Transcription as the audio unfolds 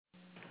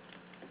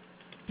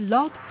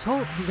Blog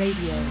Talk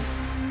Radio.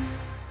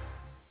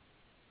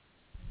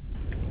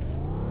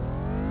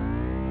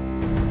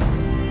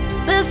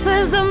 This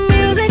is the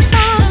music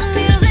box.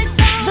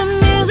 The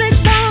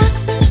music box.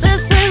 This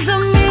is the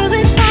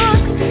music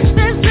box.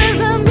 This is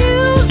the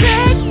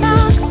music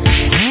box.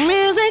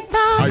 Music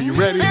box. Are you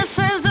ready? This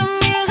is the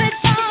music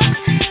box.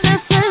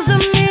 This is the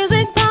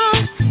music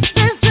box.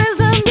 This is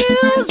the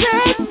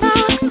music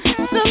box.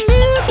 The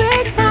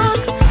music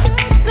box.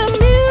 The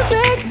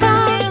music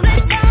box.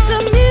 The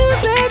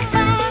music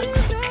box.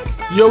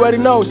 You already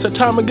know. It's the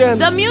time again.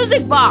 The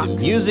music box.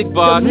 Music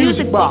box. The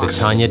music box. With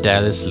Tanya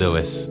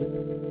Dallas-Lewis.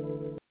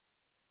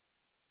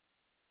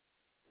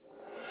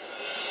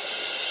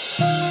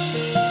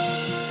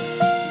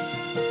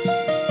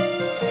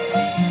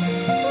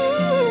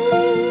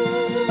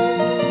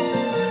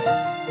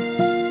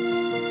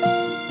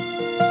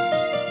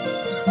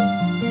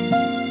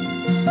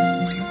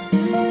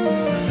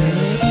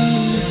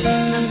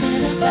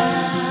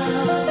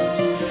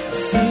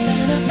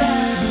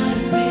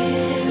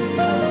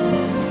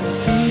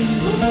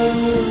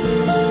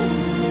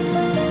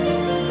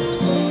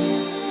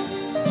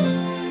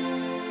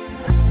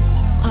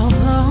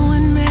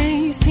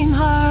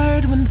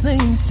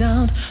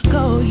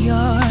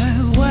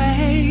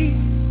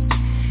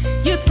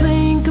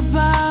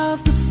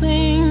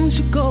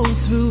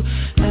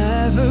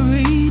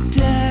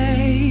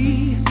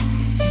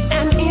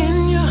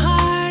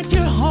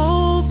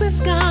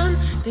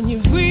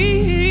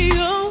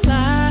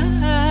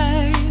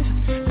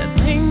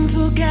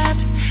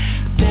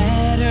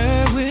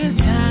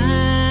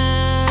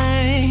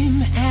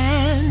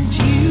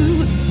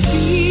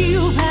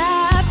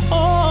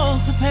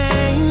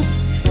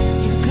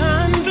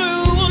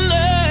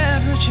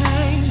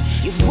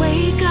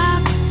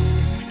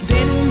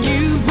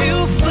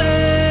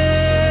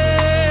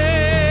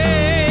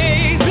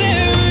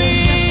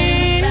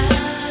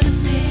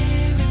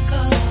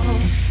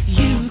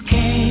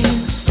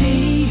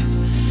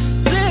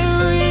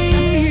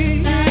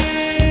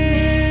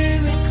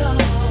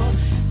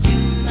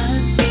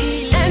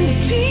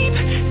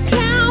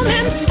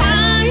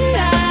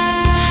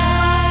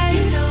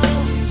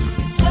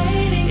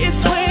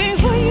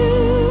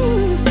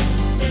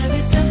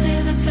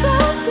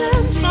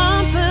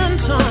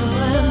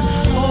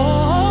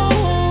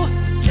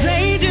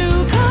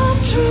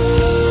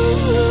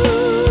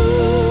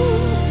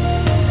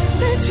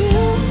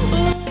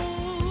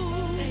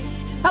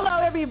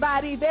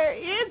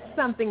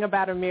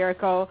 About a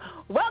miracle.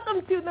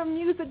 Welcome to the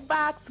Music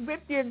Box with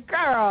your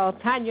girl,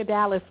 Tanya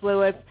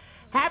Dallas-Lewis.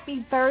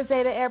 Happy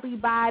Thursday to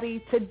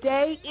everybody.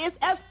 Today is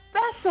a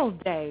special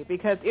day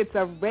because it's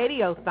a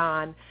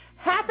radiothon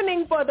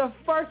happening for the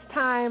first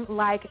time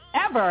like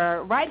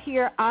ever right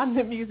here on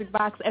the Music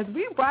Box as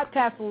we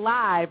broadcast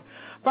live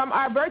from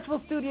our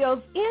virtual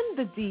studios in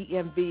the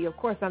DMV. Of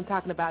course, I'm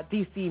talking about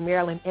D.C.,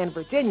 Maryland, and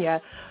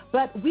Virginia,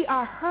 but we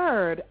are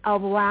heard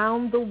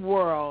around the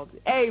world.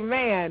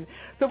 Amen.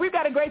 So we've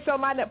got a great show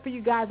lined up for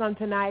you guys on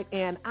tonight,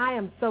 and I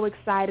am so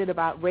excited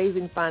about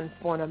raising funds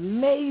for an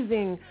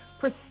amazing,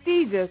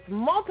 prestigious,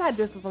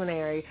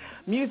 multidisciplinary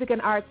music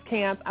and arts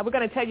camp. We're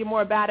going to tell you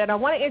more about it. I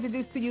want to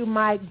introduce to you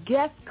my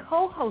guest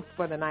co-host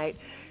for the night,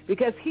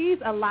 because he's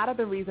a lot of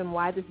the reason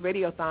why this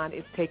radiothon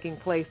is taking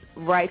place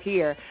right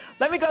here.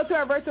 Let me go to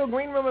our virtual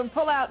green room and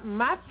pull out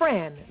my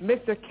friend,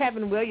 Mr.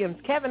 Kevin Williams.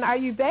 Kevin, are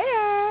you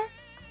there?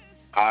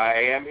 I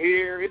am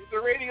here. It's the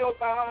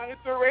radiothon.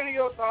 It's the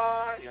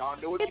radiothon. Y'all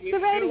know what you need to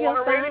do on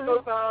a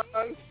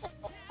radiothon.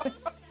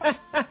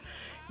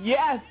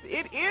 Yes,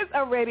 it is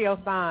a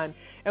radiothon.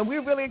 And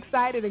we're really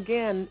excited,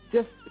 again,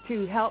 just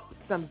to help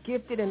some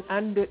gifted and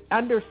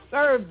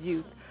underserved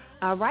youth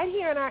right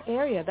here in our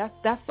area.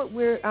 That's what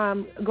we're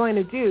going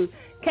to do.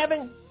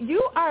 Kevin,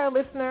 you are a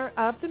listener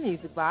of the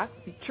Music Box.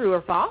 True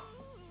or false?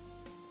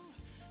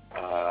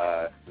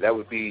 That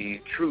would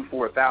be true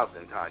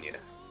 4,000, Tanya.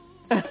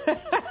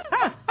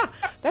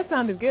 That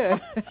sounded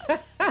good.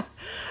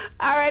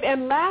 All right,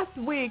 and last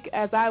week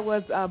as I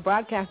was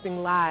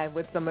broadcasting live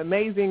with some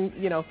amazing,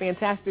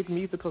 fantastic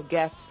musical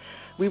guests,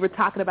 we were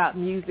talking about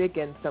music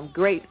and some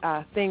great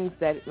things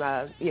that,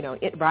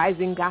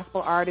 rising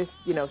gospel artists,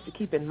 to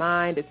keep in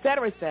mind, et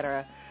cetera, et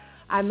cetera.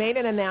 I made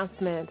an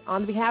announcement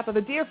on behalf of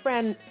a dear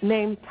friend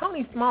named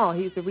Tony Small.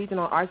 He's the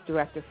regional arts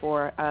director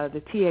for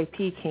the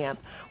TAP camp,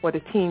 or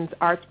the Teens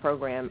Arts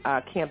Program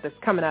camp that's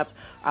coming up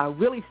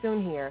really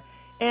soon here.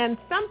 And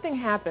something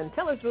happened.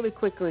 Tell us really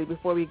quickly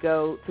before we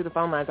go to the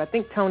phone lines. I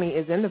think Tony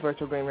is in the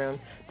virtual green room.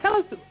 Tell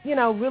us,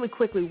 really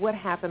quickly what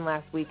happened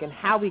last week and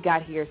how we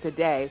got here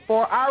today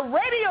for our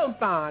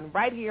radiothon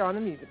right here on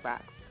the Music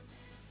Box.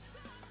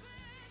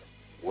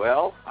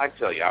 Well, I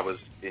tell you, I was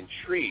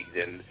intrigued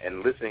and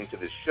listening to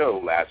the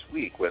show last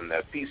week when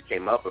the piece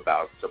came up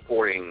about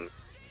supporting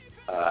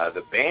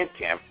the band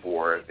camp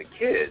for the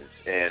kids.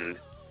 And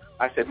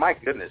I said, my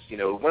goodness,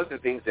 one of the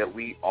things that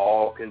we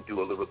all can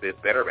do a little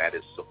bit better at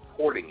is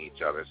supporting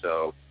each other.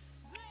 So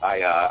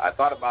I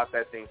thought about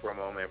that thing for a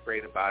moment and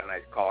prayed about it, and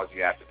I called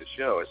you after the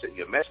show. I sent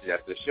you a message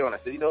after the show, and I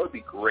said, it'd be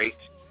great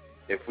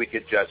if we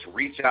could just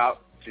reach out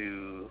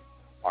to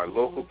our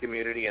local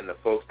community and the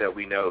folks that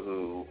we know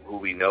who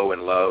we know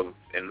and love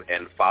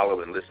and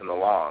follow and listen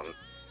along,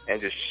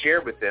 and just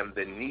share with them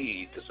the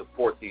need to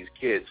support these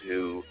kids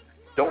who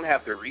don't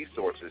have the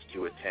resources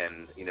to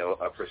attend,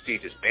 a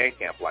prestigious band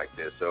camp like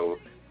this. So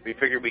we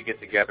figured we'd get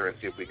together and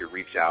see if we could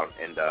reach out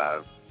and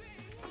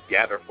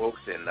gather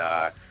folks and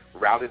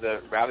rally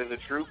the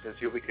troops and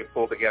see if we could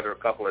pull together a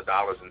couple of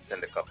dollars and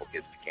send a couple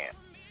kids to camp.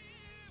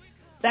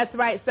 That's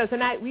right. So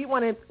tonight we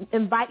want to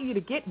invite you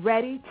to get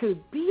ready to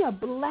be a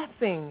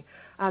blessing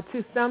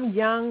to some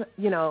young,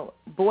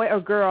 boy or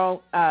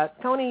girl.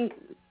 Tony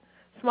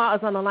Small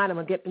is on the line.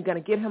 I'm going to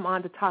get him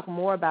on to talk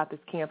more about this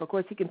camp. Of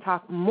course, he can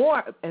talk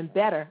more and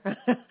better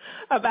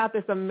about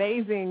this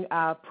amazing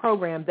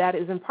program that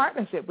is in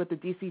partnership with the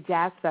D.C.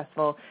 Jazz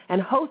Festival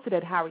and hosted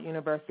at Howard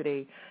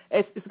University.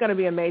 It's going to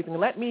be amazing.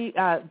 Let me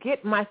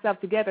get myself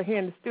together here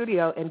in the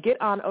studio and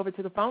get on over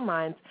to the phone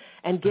lines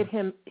and get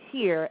him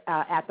here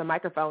at the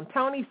microphone.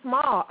 Tony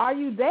Small, are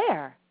you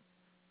there?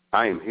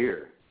 I am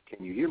here.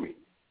 Can you hear me?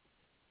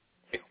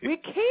 We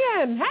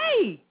can.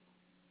 Hey.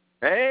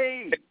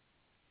 Hey.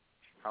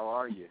 How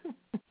are you?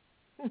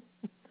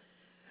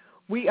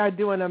 We are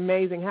doing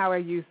amazing. How are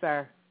you,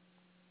 sir?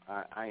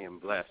 I am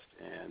blessed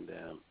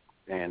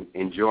and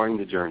enjoying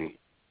the journey.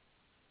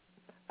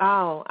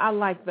 Oh, I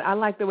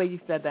like the way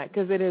you said that,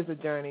 because it is a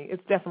journey.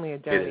 It's definitely a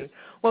journey.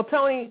 Well,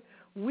 Tony,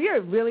 we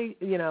are really,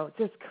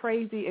 just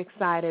crazy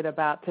excited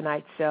about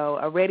tonight's show.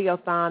 A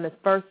radio-thon is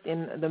first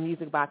in the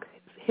MusicBox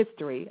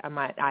history,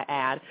 I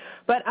add.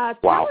 But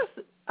tell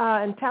us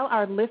and tell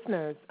our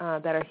listeners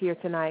that are here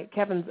tonight,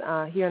 Kevin's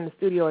here in the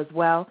studio as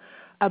well,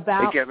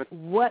 about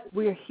what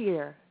we're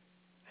here.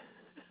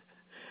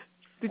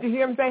 Did you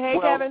hear him say, hey,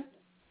 Kevin?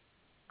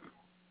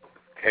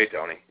 Hey,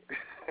 Tony.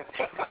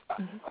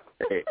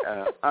 Hey,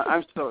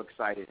 I'm so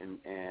excited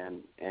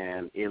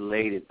and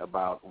elated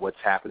about what's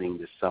happening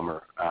this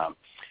summer.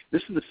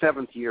 This is the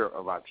 7th year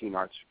of our Teen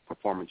Arts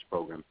Performance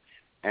Program,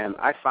 and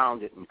I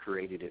found it and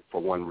created it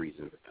for one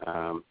reason.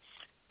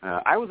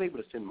 I was able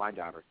to send my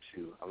daughter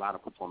to a lot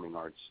of performing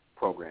arts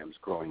programs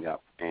growing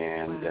up,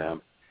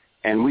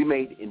 and we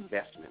made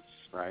investments,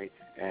 right?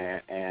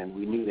 And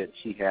we knew that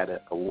she had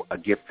a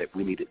gift that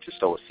we needed to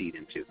sow a seed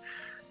into.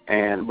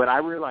 But I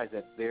realized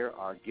that there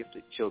are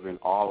gifted children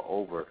all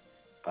over,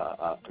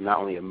 not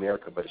only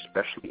America, but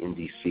especially in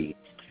D.C.,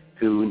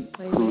 who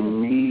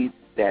need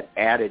that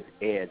added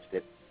edge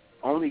that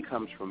only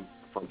comes from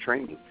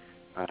training.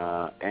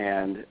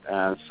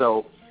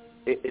 So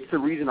it's the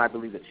reason I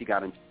believe that she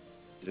got into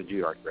the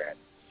Juilliard grad.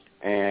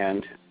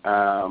 And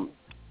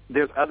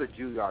there's other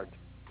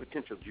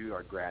potential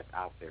Juilliard grads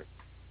out there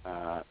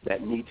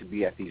that need to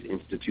be at these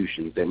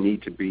institutions, that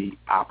need to be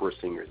opera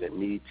singers, that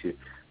need to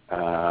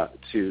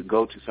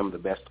go to some of the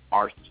best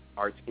arts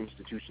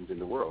institutions in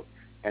the world.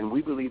 And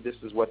we believe this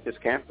is what this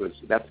camp is.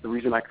 That's the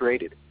reason I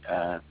created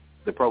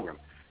the program,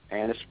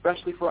 and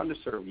especially for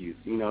underserved youth.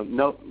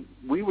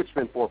 We would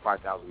spend $4,000 or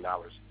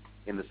 $5,000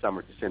 in the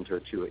summer to send her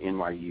to an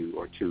NYU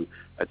or to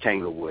a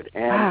Tanglewood.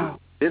 And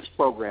this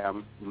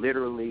program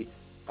literally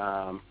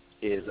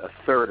is a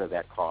third of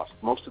that cost.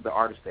 Most of the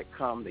artists that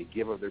come, they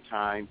give of their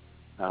time.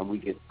 We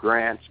get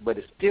grants, but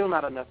it's still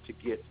not enough to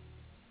get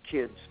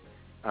kids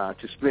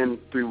to spend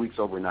 3 weeks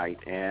overnight.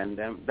 And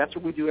that's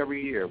what we do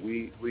every year.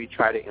 We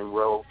try to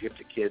enroll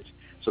gifted kids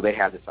so they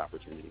have this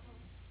opportunity.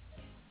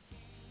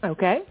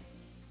 Okay.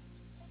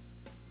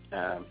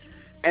 And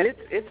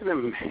it's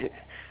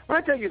when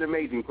I tell you the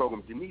amazing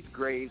program, Denyce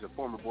Graves, a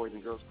former Boys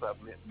and Girls Club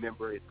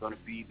member, is going to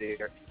be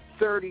there.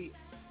 30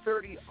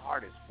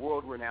 artists,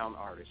 world-renowned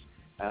artists,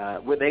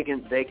 where they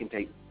can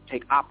take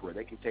opera,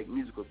 they can take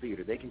musical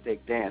theater, they can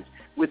take dance,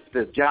 with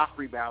the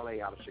Joffrey Ballet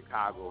out of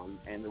Chicago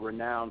and the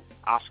renowned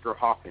Oscar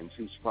Hawkins,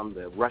 who's from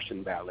the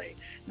Russian ballet.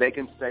 They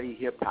can study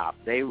hip-hop.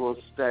 They will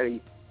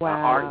study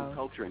art and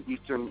culture and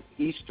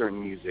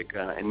Eastern music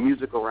and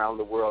music around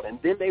the world. And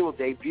then they will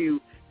debut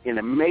in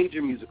a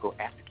major musical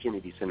at the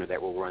Kennedy Center that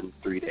will run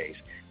 3 days.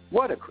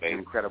 What an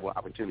incredible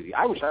opportunity.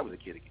 I wish I was a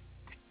kid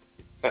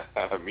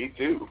again. Me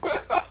too.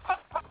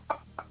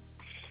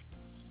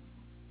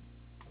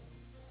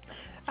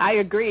 I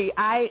agree.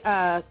 When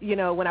I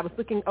was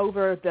looking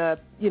over the,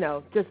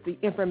 just the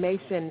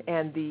information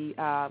and the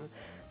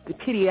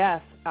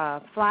PDF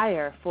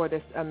flyer for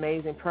this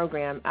amazing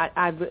program,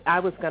 I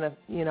was going to,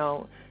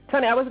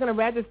 Tony, I was going to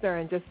register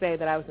and just say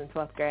that I was in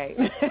 12th grade.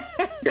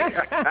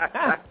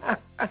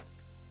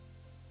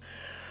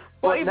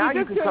 Well, if now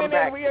you're you just can come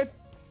back.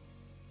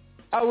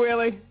 Oh,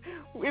 really?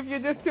 If you're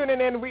just tuning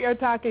in, we are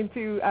talking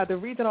to the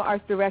Regional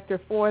Arts Director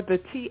for the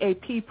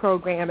TAP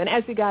program. And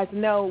as you guys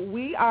know,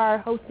 we are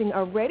hosting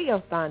a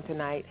radiothon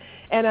tonight.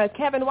 And,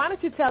 Kevin, why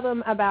don't you tell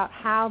them about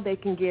how they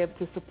can give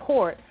to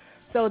support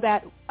so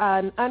that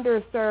an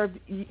underserved,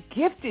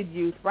 gifted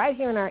youth right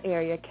here in our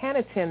area can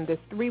attend this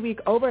 3-week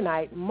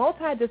overnight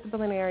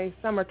multidisciplinary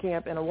summer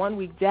camp and a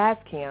 1-week jazz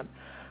camp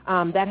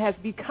that has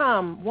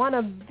become one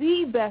of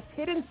the best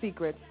hidden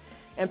secrets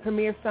and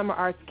premier summer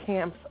arts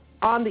camps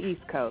on the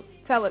East Coast.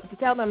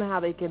 Tell them how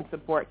they can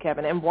support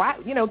Kevin, and why,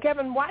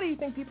 Kevin, why do you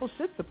think people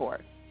should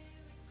support?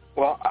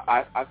 Well,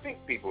 I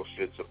think people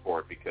should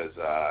support because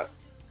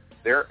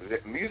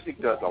music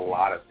does a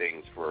lot of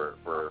things for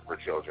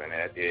children.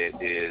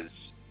 It is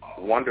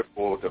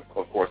wonderful,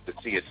 of course, to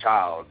see a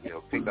child,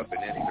 pick up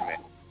an instrument,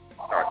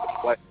 start to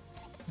play.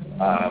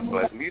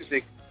 But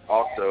music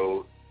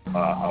also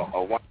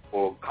a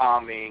wonderful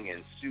calming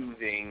and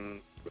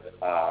soothing.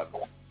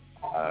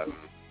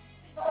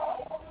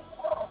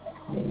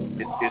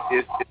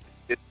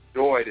 It's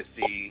joy to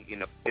see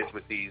kids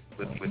with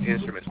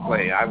instruments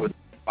play. I was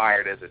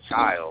inspired as a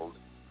child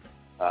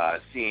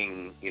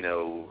seeing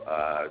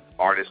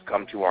artists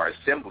come to our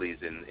assemblies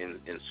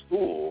in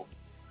school.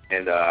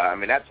 And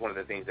that's one of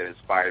the things that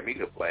inspired me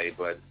to play,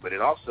 but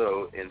it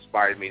also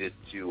inspired me to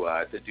do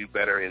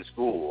better in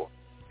school.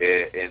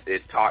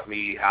 It taught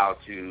me how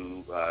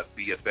to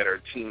be a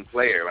better team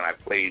player when I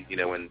played,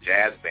 in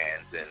jazz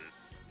bands and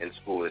in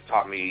school. It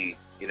taught me,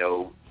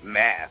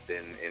 math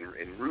and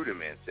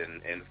rudiments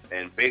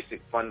and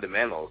basic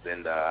fundamentals.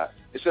 And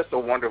it's just a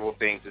wonderful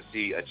thing to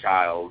see a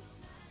child,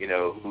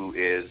 who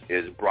is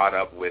brought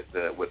up with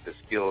the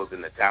skills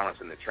and the talents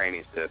and the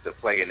trainings to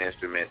play an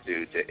instrument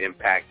to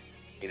impact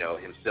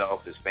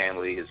himself, his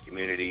family, his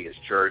community, his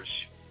church.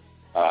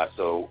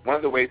 So one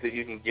of the ways that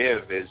you can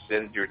give is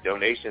send your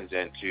donations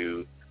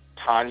into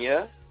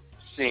Tanya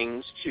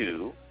Sings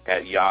 2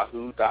 at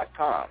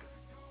yahoo.com.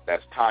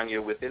 That's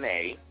Tanya with an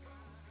A,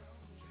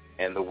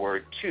 and the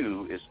word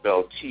 2 is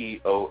spelled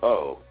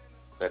T-O-O.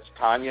 That's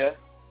Tanya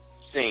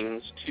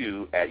Sings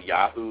 2 at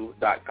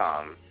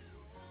yahoo.com.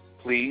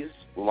 Please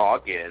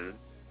log in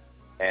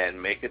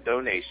and make a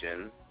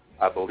donation.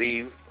 I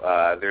believe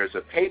there's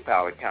a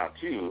PayPal account,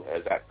 too.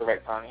 Is that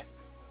correct, Tanya?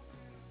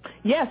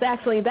 Yes,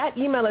 actually, that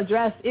email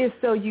address is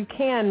so you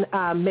can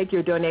make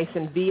your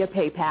donation via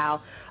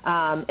PayPal.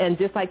 And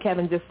just like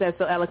Kevin just said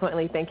so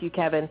eloquently, thank you,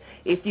 Kevin,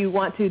 if you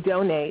want to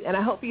donate, and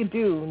I hope you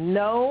do,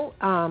 no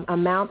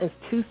amount is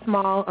too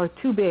small or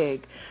too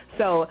big.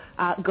 So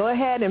go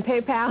ahead and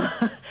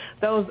PayPal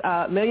those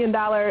 $1 million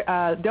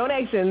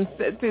donations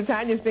to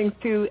Tanya Sings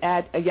 2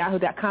 at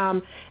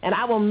yahoo.com, and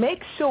I will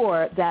make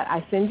sure that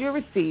I send you a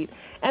receipt.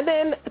 And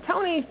then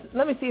Tony,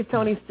 let me see if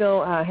Tony's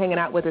still hanging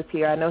out with us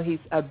here. I know he's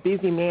a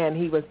busy man.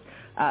 He was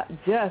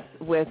just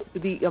with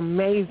the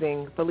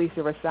amazing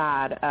Felicia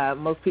Rashad.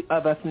 Most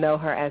of us know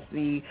her as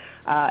the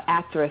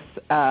actress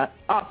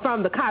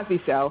from The Cosby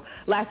Show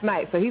last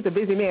night. So he's a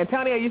busy man.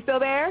 Tony, are you still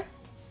there?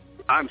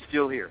 I'm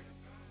still here.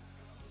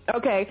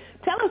 Okay.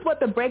 Tell us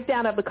what the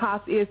breakdown of the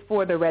cost is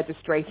for the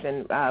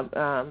registration,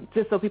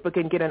 just so people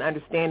can get an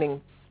understanding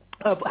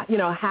of,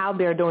 how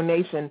their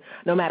donation,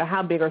 no matter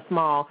how big or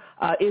small,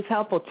 is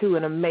helpful to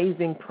an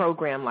amazing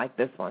program like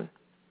this one.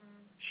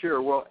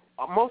 Sure. Well,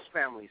 most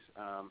families,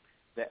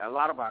 a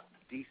lot of our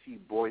D.C.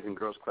 Boys and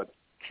Girls Club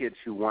kids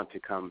who want to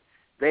come,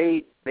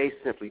 they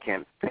simply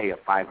can't pay a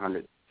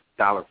 $500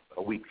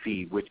 a week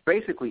fee, which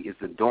basically is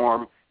the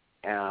dorm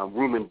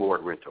room and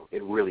board rental.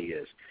 It really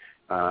is.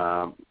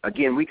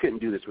 Again, we couldn't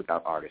do this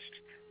without artists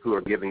who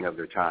are giving of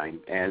their time.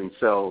 And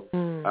so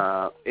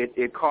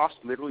it costs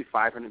literally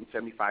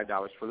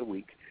 $575 for the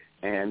week.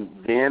 And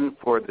then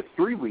for the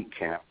 3-week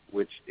camp,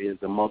 which is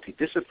a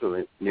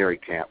multidisciplinary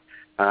camp,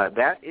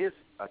 that is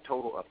a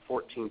total of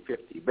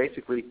 $1,450,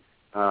 basically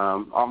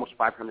almost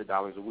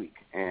 $500 a week.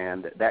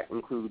 And that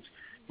includes,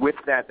 with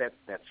that's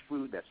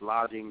food, that's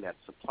lodging, that's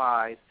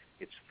supplies,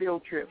 it's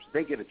field trips.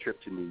 They get a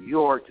trip to New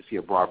York to see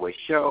a Broadway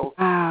show,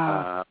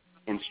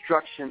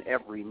 instruction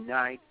every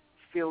night,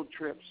 field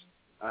trips.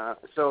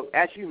 So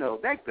as you know,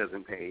 that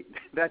doesn't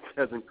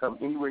come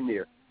anywhere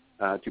near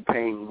to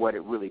paying what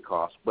it really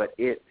costs, but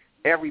it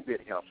every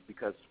bit helps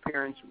because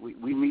parents,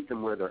 we meet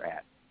them where they're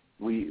at.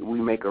 We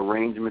make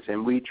arrangements,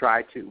 and we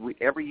try to,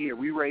 every year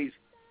we raise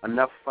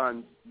enough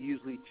funds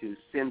usually to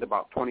send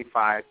about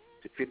 25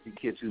 to 50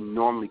 kids who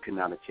normally could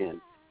not attend,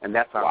 and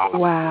that's our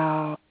goal.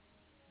 Wow.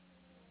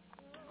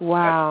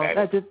 Wow,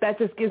 that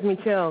just gives me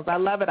chills. I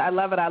love it. I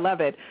love it. I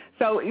love it.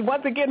 So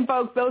once again,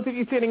 folks, those of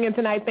you tuning in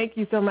tonight, thank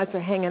you so much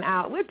for hanging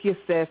out with your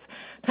sis,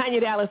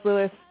 Tanya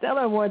Dallas-Lewis,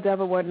 Stellar Award,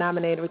 Dove Award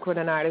nominated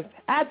recording artist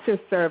at your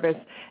service.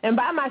 And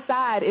by my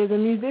side is a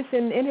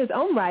musician in his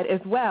own right as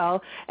well,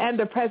 and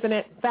the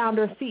president,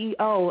 founder,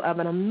 CEO of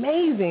an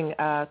amazing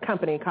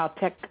company called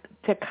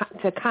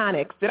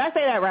Tectonics. Did I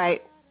say that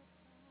right?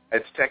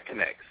 It's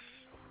Tectonics.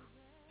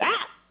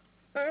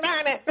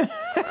 Darn it.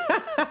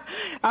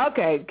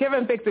 Okay,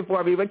 Kevin fixed it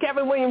for me. But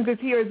Kevin Williams is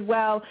here as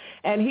well,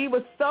 and he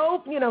was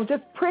so,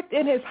 just pricked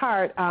in his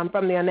heart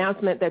from the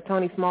announcement that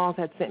Tony Smalls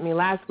had sent me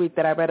last week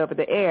that I read over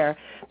the air,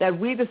 that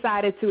we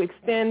decided to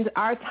extend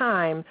our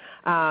time,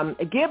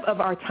 give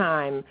of our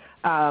time,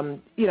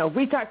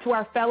 reach out to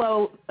our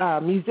fellow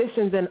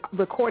musicians and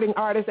recording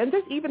artists and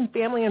just even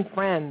family and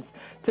friends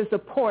to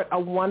support a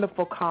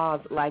wonderful cause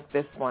like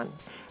this one.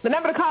 The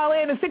number to call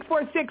in is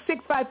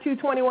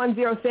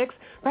 646-652-2106.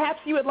 Perhaps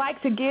you would like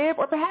to give,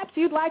 or perhaps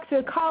you'd like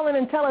to call in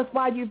and tell us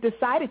why you've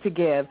decided to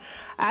give.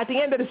 At the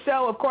end of the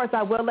show, of course,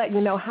 I will let you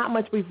know how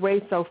much we've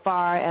raised so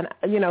far. And,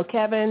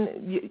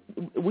 Kevin,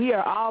 we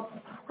are all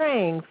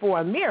praying for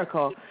a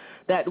miracle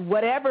that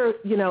whatever,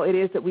 it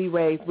is that we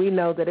raise, we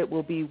know that it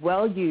will be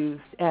well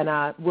used and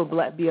will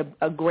be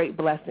a great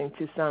blessing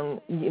to some,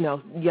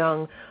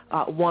 young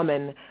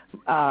woman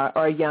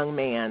or a young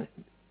man.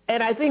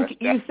 And I think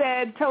you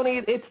said,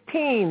 Tony, it's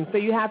teens, so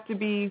you have to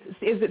be,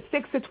 is it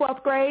 6th to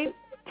 12th grade?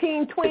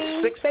 Tweens,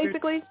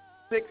 basically?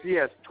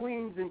 Yes,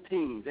 tweens and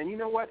teens. And you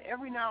know what?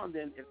 Every now and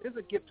then, if there's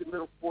a gifted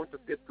little 4th or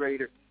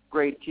 5th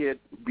grade kid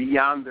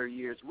beyond their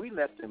years, we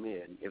let them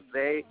in. If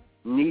they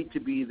need to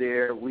be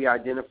there, we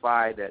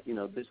identify that,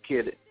 this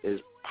kid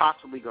is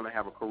possibly going to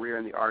have a career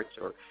in the arts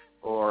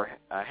or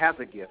has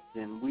a gift,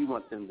 then we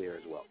want them there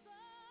as well.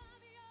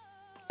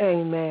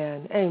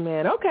 Amen.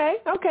 Okay.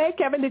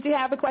 Kevin, did you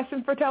have a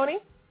question for Tony?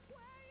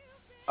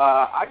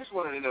 I just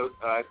wanted to know,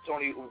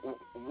 Tony,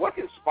 what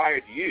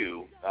inspired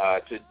you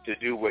to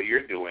do what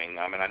you're doing?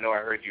 I mean, I know I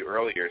heard you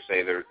earlier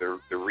say the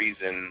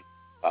reason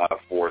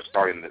for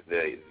starting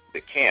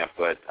the camp,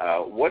 but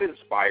what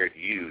inspired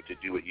you to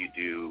do what you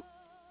do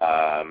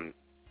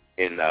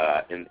in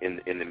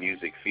the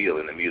music field,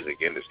 in the music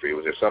industry?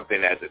 Was there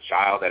something as a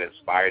child that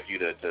inspired you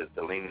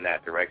to lean in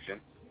that direction?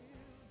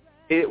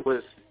 It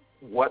was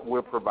what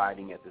we're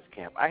providing at this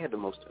camp. I had the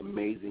most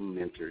amazing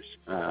mentors.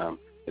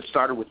 It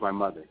started with my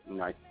mother.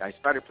 I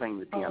started playing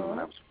the piano when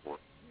I was 4,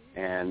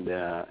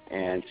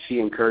 and she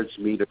encouraged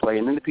me to play,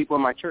 and then the people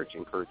in my church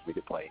encouraged me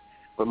to play.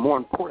 But more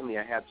importantly,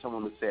 I had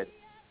someone who said,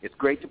 it's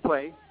great to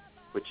play,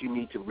 but you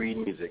need to read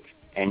music,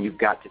 and you've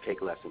got to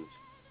take lessons.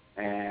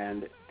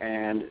 And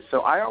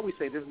so I always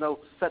say there's no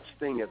such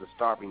thing as a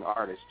starving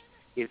artist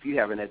if you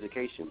have an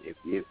education. If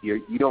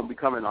you don't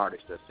become an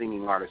artist, a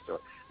singing artist, or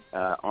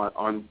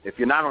if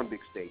you're not on big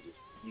stages,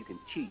 you can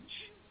teach,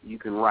 you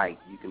can write,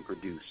 you can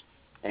produce.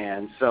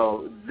 And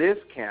so this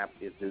camp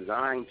is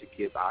designed to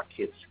give our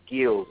kids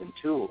skills and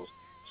tools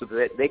so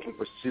that they can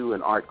pursue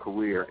an art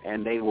career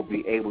and they will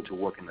be able to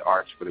work in the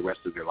arts for the rest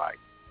of their life.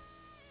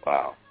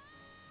 Wow.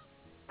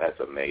 That's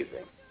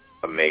amazing.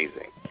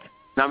 Amazing.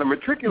 Now, the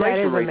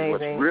matriculation rate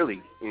was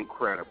really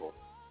incredible.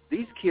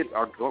 These kids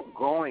are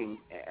going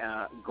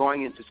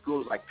into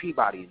schools like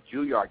Peabody and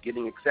Juilliard,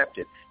 getting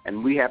accepted.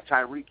 And we have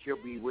Tariq, he'll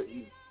be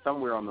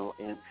somewhere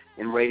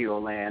in Radio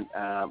Land,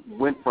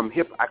 went from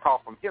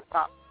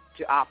hip-hop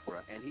to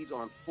opera, and he's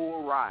on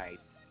full ride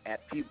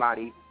at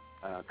Peabody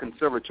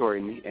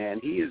Conservatory,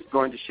 and he is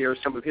going to share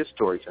some of his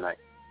story tonight.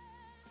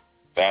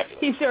 Fabulous.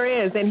 He sure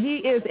is, and he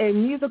is a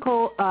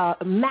musical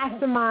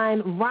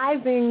mastermind,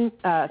 rising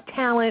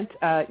talent,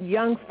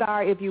 young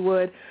star, if you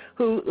would,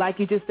 who, like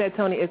you just said,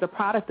 Tony, is a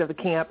product of the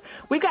camp.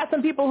 We've got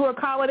some people who are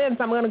calling in,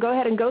 so I'm going to go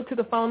ahead and go to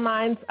the phone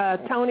lines.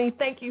 Tony,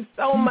 thank you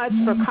so much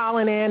for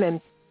calling in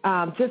and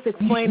just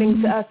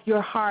explaining to us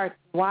your heart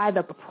why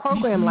the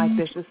program like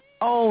this is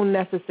so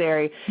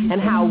necessary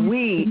and how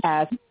we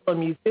as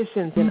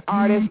musicians and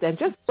artists and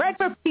just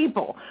regular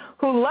people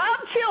who love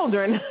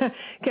children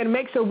can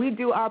make sure we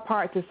do our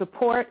part to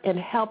support and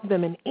help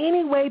them in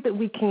any way that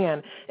we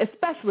can,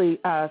 especially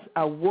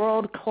a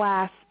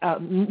world-class,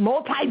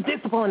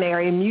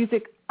 multidisciplinary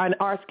music and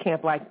arts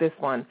camp like this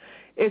one.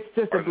 It's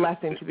just a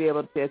blessing to be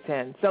able to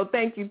attend. So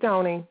thank you,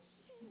 Tony.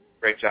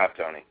 Great job,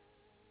 Tony.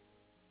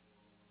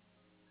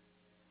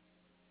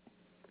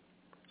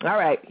 All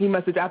right. He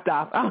must have dropped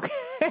off. Okay.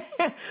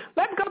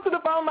 Let's go to the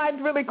phone lines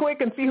really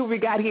quick and see who we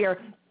got here.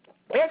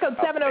 Air code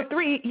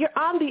 703, you're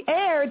on the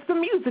air. It's the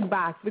Music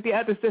Box with your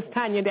other sis,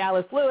 Tanya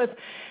Dallas Lewis,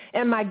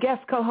 and my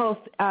guest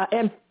co-host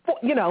and,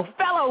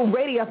 fellow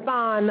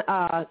Radio-A-THON,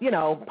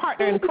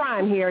 partner in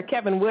crime here,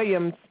 Kevin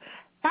Williams.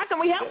 How can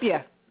we help you?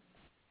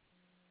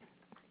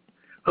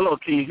 Hello,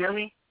 can you hear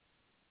me?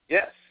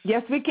 Yes.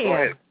 Yes, we can. Go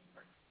ahead.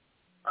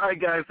 All right,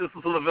 guys, this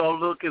is Lavelle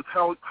Lucas.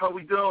 How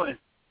we doing?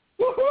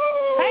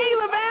 Woohoo! Hey,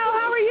 Lavelle,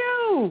 how are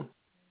you?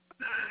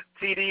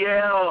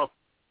 TDL.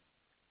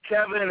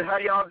 Kevin, how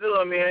y'all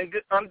doing, man?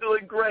 Good, I'm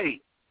doing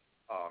great.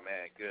 Oh,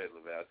 man, good,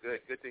 Lavelle.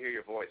 Good to hear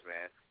your voice,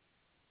 man.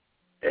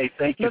 Hey,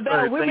 thank you,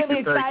 Lavelle, sir. we're Thank really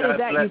you, sir. excited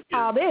that you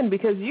called in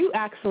because you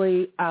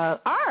actually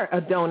are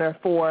a donor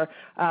for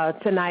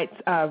tonight's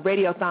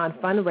Radio-A-THON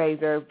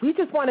fundraiser. We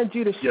just wanted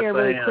you to share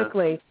really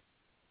quickly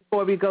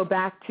before we go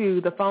back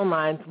to the phone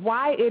lines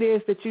why it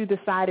is that you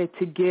decided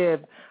to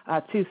give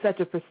to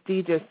such a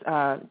prestigious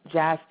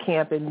jazz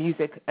camp and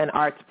music and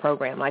arts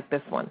program like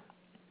this one.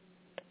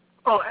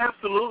 Oh,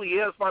 absolutely.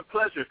 Yeah, it's my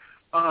pleasure.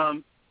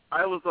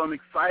 I was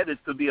excited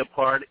to be a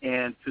part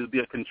and to be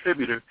a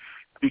contributor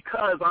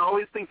because I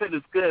always think that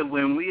it's good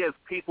when we as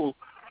people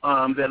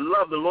that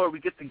love the Lord, we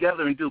get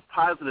together and do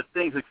positive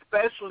things,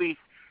 especially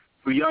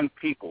for young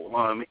people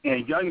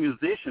and young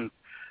musicians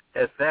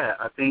at that.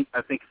 I think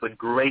it's a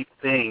great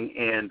thing,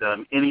 and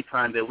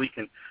anytime that we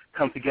can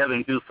come together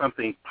and do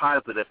something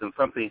positive and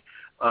something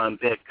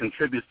that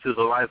contributes to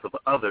the lives of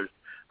others,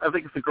 I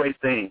think it's a great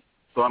thing.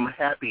 So I'm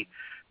happy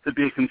to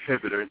be a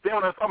contributor. Then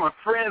when I saw my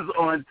friends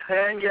on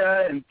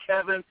Tanya and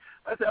Kevin,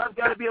 I said, I've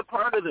got to be a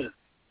part of this.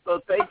 So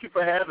thank you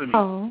for having me.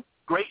 Oh.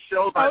 Great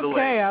show, by the way.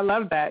 Okay, I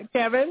love that.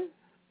 Kevin?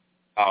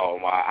 Oh,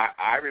 my.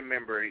 I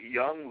remember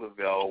young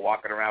Lavelle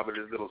walking around with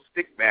his little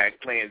stick bag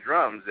playing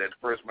drums at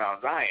First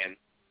Mount Zion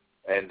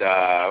And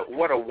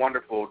what a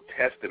wonderful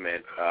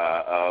testament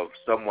of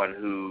someone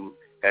who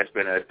has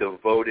been a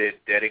devoted,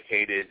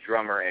 dedicated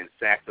drummer and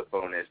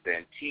saxophonist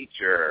and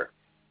teacher,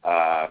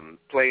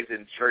 plays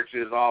in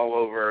churches all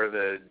over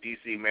the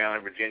D.C.,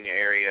 Maryland, Virginia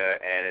area,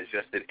 and is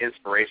just an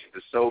inspiration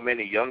to so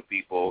many young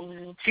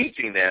people,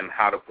 teaching them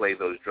how to play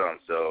those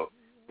drums. So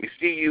we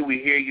see you, we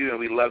hear you, and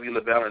we love you,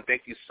 LaBelle, and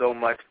thank you so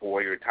much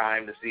for your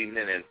time this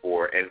evening and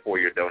for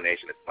your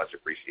donation. It's much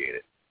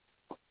appreciated.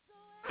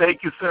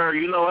 Thank you, sir.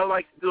 You know, I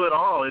like to do it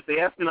all. If they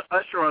ask me to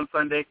usher on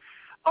Sunday,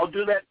 I'll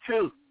do that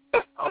too.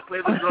 I'll play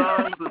the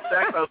drums, the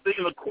sax, I'll sing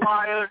in the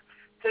choir,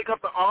 take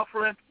up the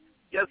offering.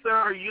 Yes,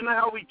 sir. You know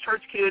how we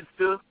church kids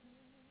do.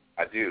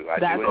 I do.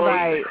 That's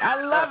right.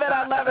 I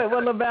love it.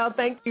 Well, LaBelle,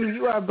 thank you.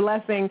 You are a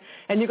blessing,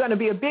 and you're going to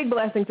be a big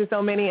blessing to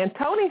so many. And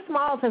Tony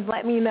Smalls has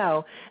let me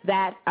know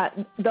that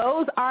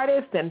those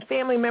artists and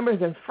family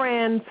members and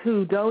friends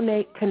who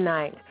donate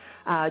tonight,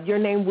 your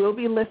name will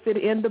be listed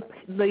in the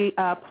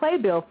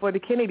playbill for the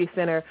Kennedy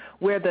Center,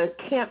 where the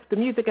camp, the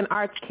music and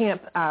arts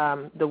camp,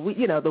 the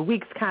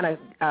weeks kind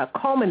of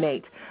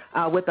culminate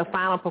with the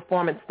final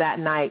performance that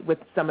night with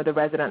some of the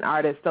resident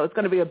artists. So it's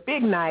going to be a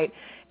big night,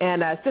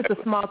 and it's just a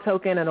small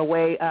token in a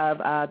way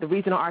of the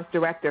regional arts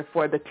director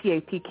for the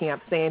TAP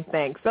camp saying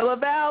thanks. So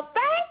LaBelle,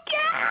 thank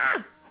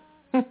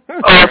you.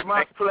 It's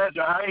my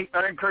pleasure. I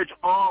encourage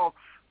all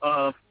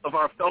of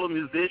our fellow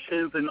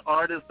musicians and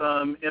artists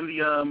in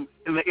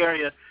the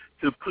area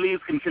to please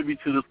contribute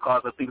to this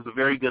cause. I think it's a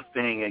very good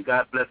thing, and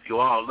God bless you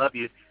all. Love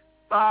you.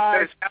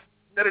 Bye. Is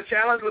that a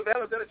challenge,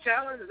 LaBelle? Is that a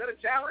challenge?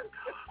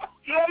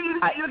 Yeah,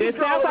 it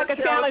sounds like a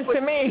challenge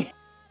to me.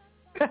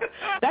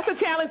 That's a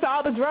challenge to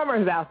all the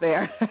drummers out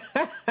there.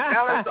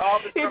 Challenge to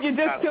all the drummers. If you're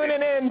just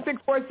tuning in,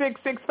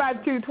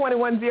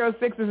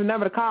 646-652-2106 is the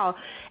number to call.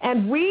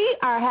 And we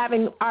are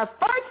having our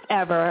first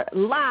ever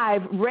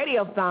live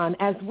radio-thon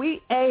as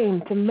we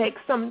aim to make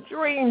some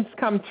dreams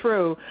come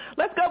true.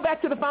 Let's go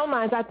back to the phone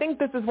lines. I think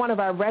this is one of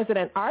our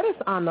resident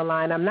artists on the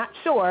line. I'm not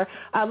sure.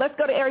 Let's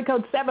go to area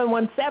code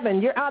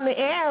 717. You're on the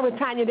air with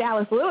Tanya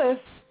Dallas-Lewis.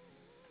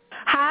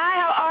 Hi,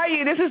 how are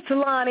you? This is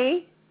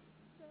Talani.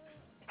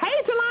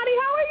 Hey, Talani,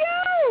 how are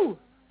you?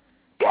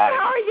 Good,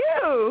 how are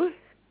you?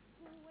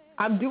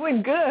 I'm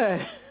doing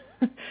good.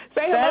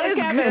 Say hello to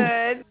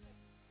Kevin.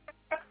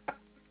 Good.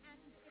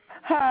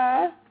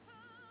 Huh?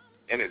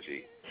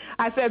 Energy.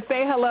 I said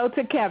say hello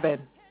to Kevin.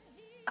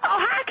 Oh,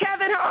 hi,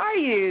 Kevin. How are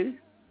you?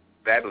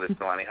 Fabulous,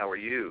 Tanya. How are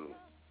you?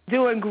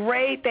 Doing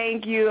great,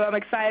 thank you. I'm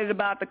excited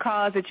about the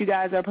cause that you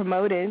guys are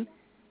promoting.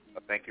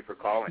 Well, thank you for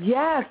calling.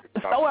 Yes,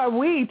 so are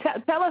we.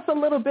 Tell us a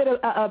little bit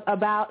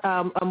about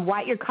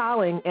why you're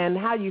calling and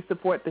how you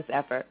support this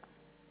effort.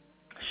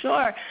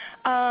 Sure.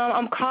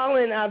 I'm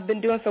calling. I've been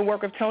doing some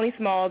work with Tony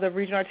Smalls, the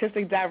Regional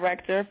Artistic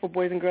Director for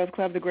Boys and Girls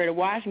Club of the Greater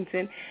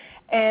Washington.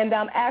 And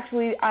I'm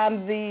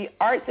the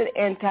Arts and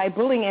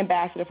Anti-Bullying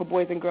Ambassador for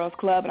Boys and Girls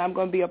Club, and I'm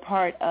going to be a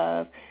part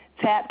of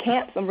TAP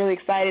camps. I'm really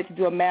excited to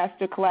do a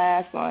master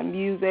class on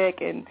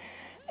music and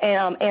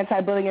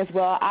anti-bullying as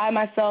well. I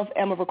myself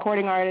am a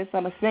recording artist.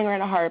 I'm a singer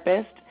and a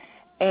harpist.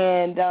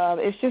 And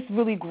it's just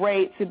really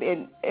great to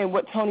be, and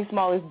what Tony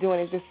Small is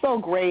doing is just so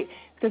great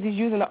because he's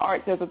using the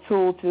arts as a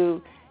tool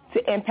to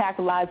impact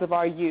the lives of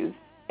our youth.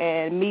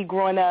 And me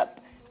growing up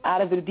out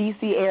of the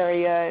D.C.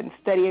 area and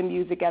studying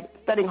music,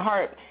 studying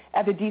harp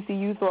at the D.C.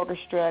 Youth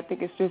Orchestra, I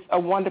think it's just a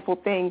wonderful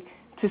thing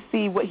to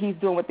see what he's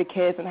doing with the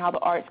kids and how the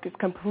arts just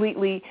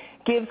completely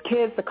gives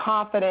kids the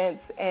confidence.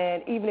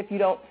 And even if you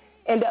don't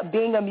end up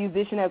being a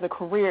musician as a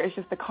career, it's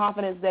just the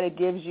confidence that it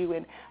gives you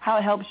and how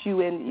it helps you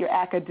in your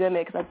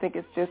academics. I think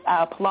it's just,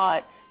 I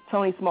applaud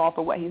Tony Small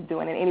for what he's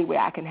doing, and any way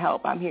I can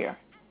help, I'm here.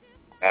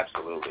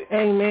 Absolutely.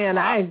 Amen.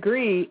 I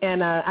agree,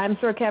 and I'm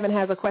sure Kevin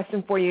has a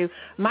question for you.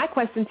 My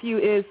question to you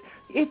is,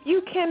 if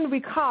you can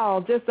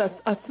recall just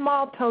a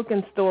small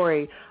token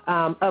story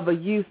of a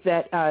youth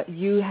that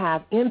you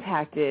have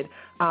impacted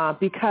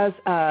because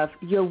of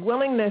your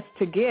willingness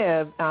to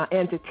give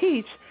and to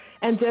teach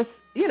and just,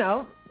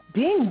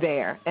 being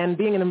there and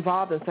being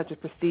involved in such a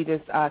prestigious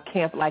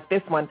camp like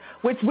this one,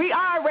 which we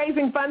are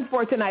raising funds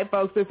for tonight,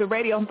 folks. It's a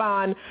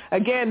radio-thon.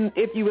 Again,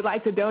 if you would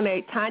like to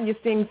donate,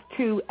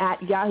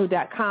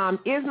 TanyaSings2@yahoo.com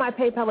is my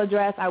PayPal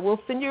address. I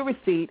will send you a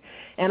receipt.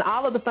 And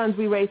all of the funds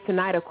we raise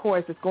tonight, of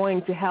course, is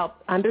going to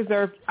help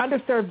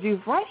underserved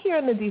youth right here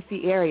in the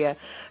D.C. area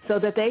so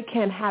that they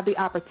can have the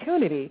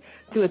opportunity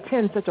to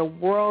attend such a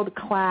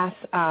world-class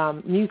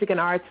music and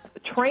arts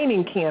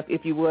training camp,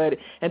 if you would.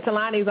 And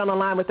Talani's on the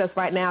line with us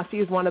right now. She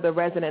is one of the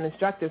resident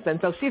instructors, and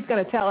so she's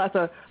going to tell us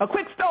a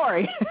quick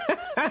story.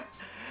 Go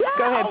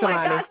ahead, Talani.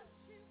 My gosh.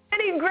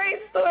 Many great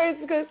stories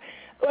because,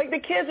 the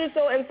kids are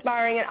so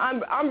inspiring,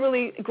 and I'm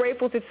really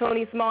grateful to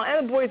Tony Small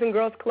and the Boys and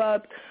Girls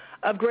Club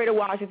of Greater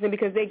Washington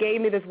because they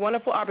gave me this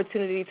wonderful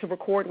opportunity to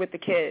record with the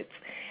kids.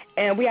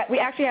 And we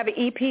actually have an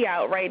EP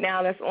out right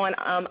now that's on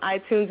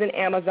iTunes and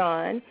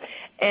Amazon,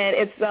 and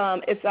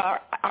it's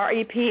our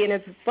EP, and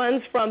it's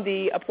funds from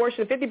a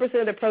portion,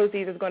 50% of the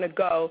proceeds is going to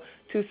go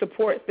to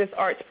support this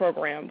arts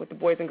program with the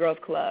Boys and Girls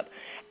Club.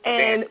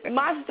 And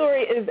my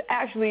story is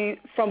actually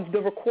from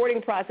the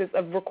recording process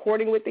of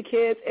recording with the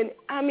kids, and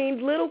I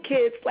mean little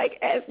kids like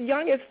as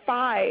young as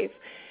 5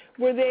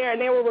 were there, and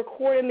they were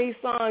recording these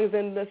songs,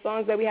 and the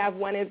songs that we have,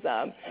 one is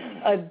a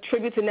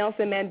tribute to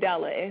Nelson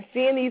Mandela. And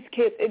seeing these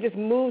kids, it just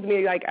moved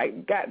me. Like, I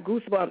got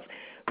goosebumps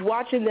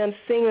watching them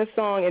sing a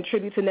song in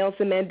tribute to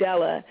Nelson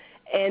Mandela,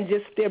 and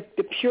just the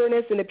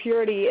pureness and the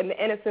purity and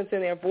the innocence in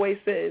their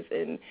voices,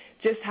 and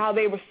just how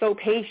they were so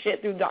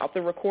patient throughout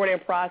the recording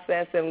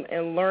process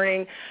and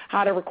learning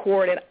how to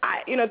record. And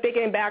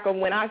thinking back on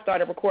when I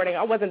started recording,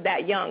 I wasn't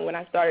that young when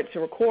I started to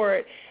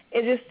record,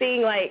 and just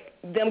seeing like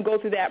them go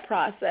through that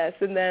process.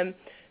 And then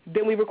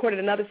we recorded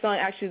another song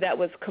actually that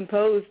was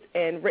composed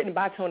and written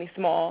by Tony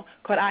Small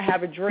called I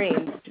Have a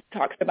Dream, which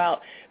talks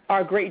about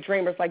our great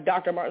dreamers like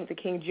Dr. Martin Luther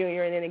King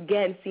Jr. And then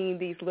again seeing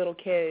these little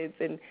kids,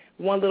 and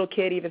one little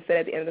kid even said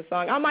at the end of the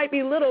song, I might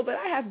be little, but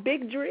I have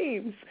big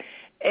dreams.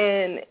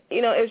 And,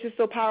 it's just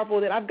so powerful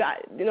that I've got,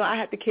 I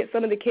have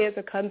some of the kids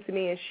have come to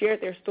me and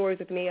shared their stories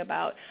with me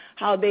about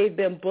how they've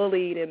been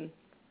bullied and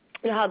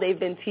how they've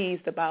been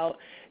teased about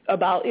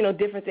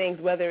different things,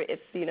 whether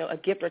it's, a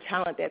gift or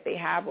talent that they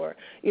have, or,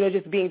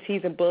 just being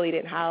teased and bullied,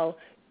 and how,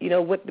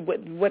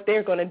 what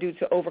they're going to do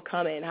to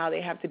overcome it, and how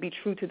they have to be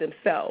true to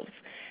themselves.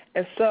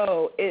 And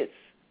so it's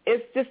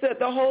just that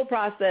the whole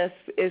process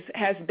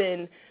has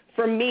been,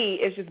 for me,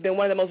 it's just been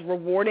one of the most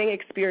rewarding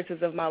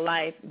experiences of my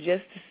life,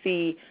 just to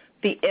see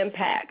the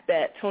impact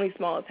that Tony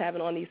Small is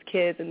having on these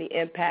kids, and the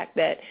impact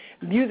that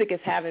music is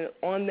having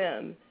on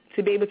them,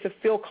 to be able to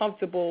feel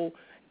comfortable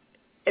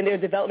in their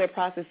development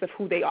process of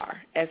who they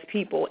are as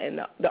people. And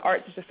the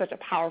arts is just such a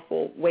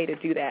powerful way to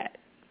do that.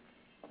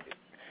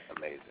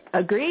 Amazing.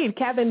 Agreed.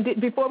 Kevin,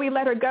 before we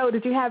let her go,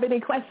 did you have any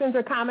questions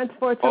or comments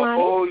for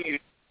Talani?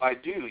 I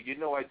do.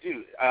 I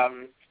do.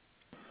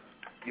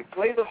 You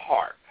play the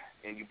harp,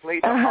 and you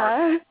played the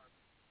harp,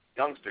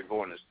 youngster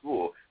going to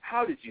school.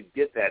 How did you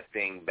get that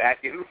thing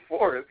back and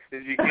forth?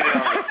 Did you get it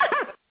on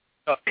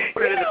the...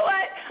 You know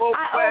what?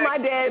 I owe my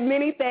dad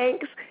many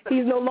thanks.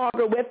 He's no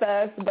longer with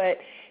us, but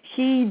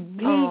he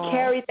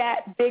carried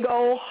that big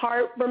old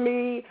harp for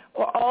me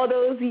for all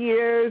those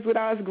years when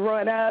I was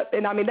growing up.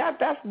 And, I mean,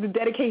 that's the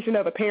dedication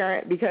of a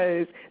parent,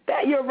 because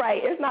you're right,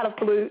 it's not a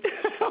flute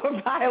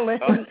or violin.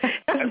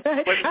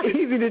 It's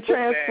easy to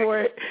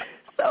transport.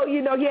 So, he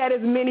had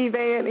his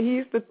minivan, and he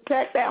used to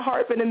pack that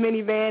harp in a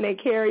minivan and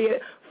carry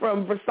it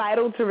from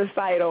recital to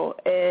recital.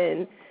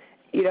 And,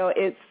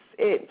 to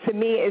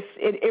me,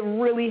 it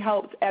really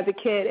helped as a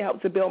kid. It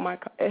helped to build my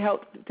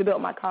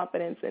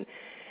confidence, and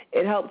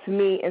it helped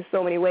me in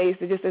so many ways,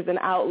 just as an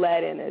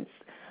outlet, and it's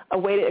a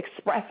way to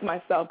express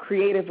myself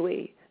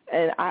creatively.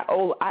 And I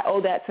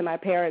owe that to my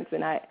parents,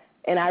 and I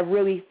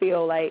really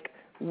feel like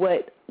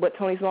what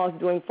Tony Small is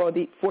doing for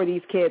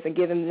these kids and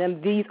giving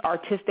them these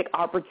artistic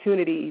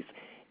opportunities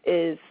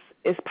is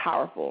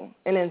powerful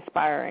and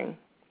inspiring.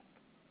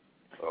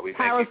 Well,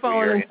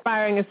 Powerful and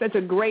inspiring is such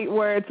a great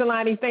word.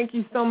 Talani, thank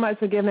you so much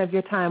for giving us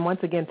your time once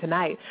again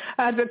tonight.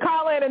 To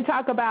call in and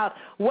talk about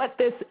what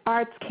this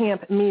arts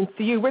camp means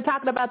to you. We're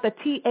talking about the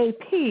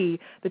TAP,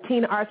 the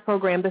Teen Arts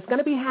Program, that's going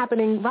to be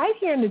happening right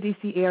here in the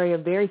D.C. area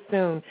very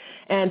soon.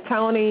 And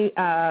Tony,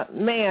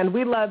 man,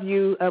 we love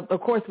you.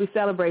 Of course, we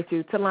celebrate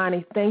you.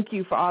 Talani, thank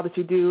you for all that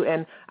you do.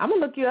 And I'm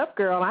going to look you up,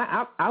 girl.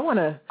 I want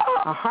a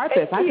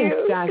harpist. I think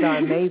you guys are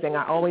amazing.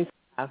 I always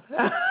have.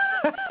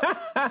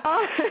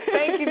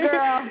 Thank you,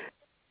 girl.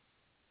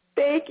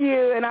 Thank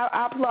you, and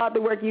I applaud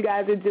the work you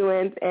guys are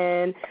doing.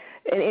 And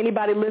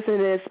anybody listening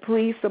to this,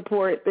 please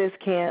support this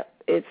camp.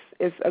 It's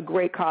a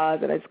great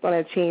cause, and it's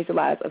going to change the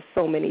lives of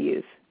so many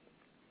youth.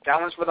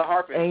 Challenge for the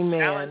harpist. Amen.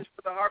 Challenge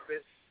for the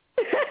harpist.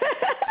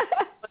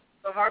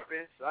 The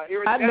harpist.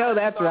 I know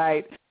that's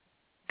right.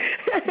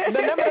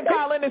 The number to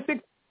call in is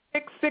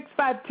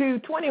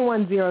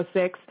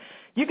 652-2106.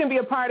 You can be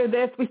a part of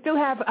this. We still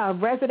have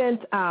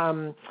resident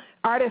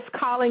artists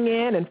calling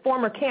in and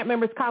former camp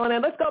members calling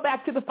in. Let's go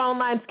back to the phone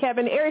lines,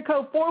 Kevin. Area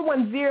code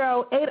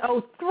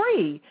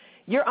 410-803.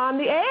 You're on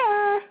the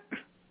air.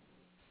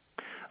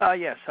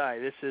 Yes, hi.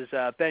 This is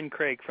Ben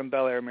Craig from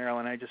Bel Air,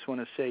 Maryland. I just want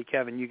to say,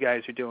 Kevin, you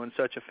guys are doing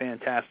such a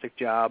fantastic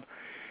job.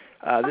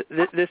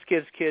 This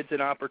gives kids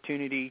an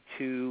opportunity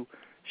to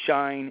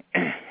shine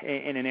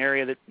in an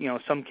area that,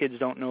 some kids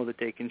don't know that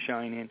they can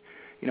shine in.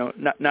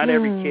 Not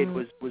every kid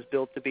was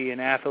built to be an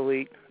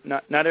athlete.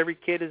 Not every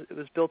kid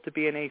was built to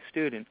be an A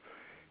student.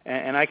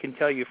 And I can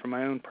tell you from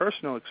my own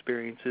personal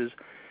experiences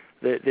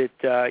that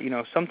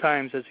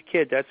sometimes as a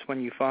kid, that's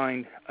when you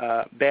find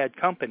bad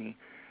company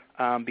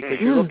because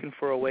you're looking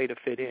for a way to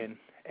fit in.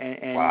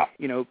 And wow.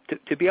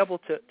 To be able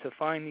to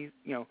find these,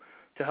 to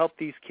help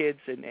these kids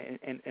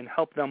and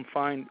help them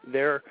find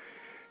their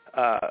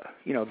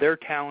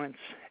talents,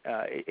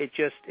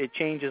 it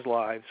changes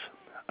lives.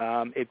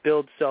 It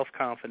builds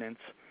self-confidence,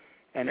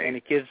 and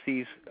it gives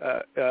these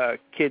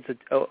kids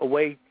a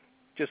way,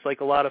 just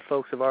like a lot of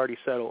folks have already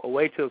said, a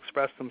way to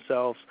express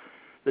themselves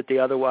that they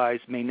otherwise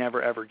may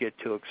never, ever get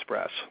to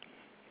express.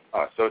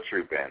 So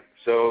true, Ben.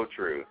 So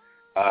true.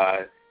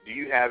 Do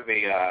you have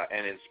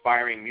an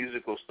inspiring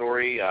musical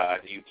story?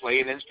 Do you play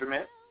an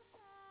instrument?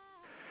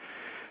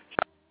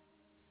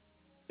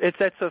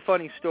 That's a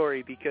funny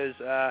story because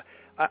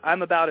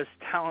I'm about as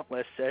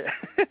talentless.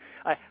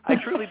 I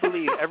truly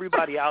believe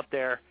everybody out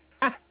there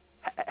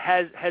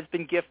has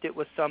been gifted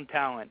with some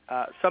talent.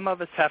 Some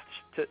of us have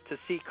to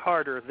seek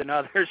harder than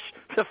others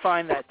to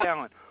find that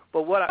talent.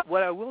 But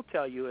what I will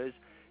tell you is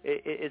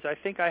I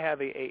think I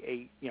have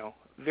a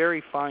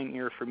very fine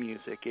ear for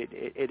music.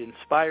 It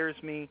inspires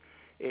me.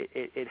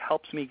 It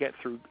helps me get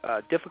through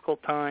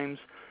difficult times.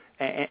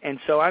 And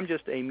so I'm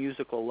just a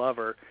musical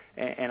lover,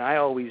 and I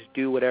always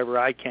do whatever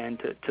I can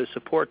to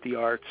support the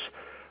arts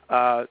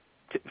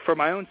for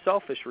my own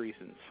selfish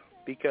reasons,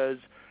 because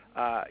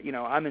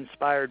I'm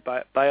inspired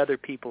by other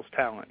people's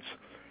talents.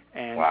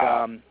 And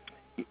wow.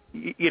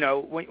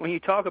 When you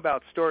talk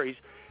about stories,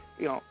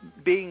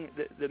 being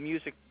the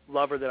music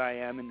lover that I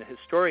am and the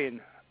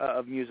historian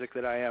of music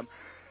that I am,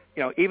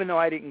 even though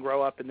I didn't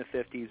grow up in the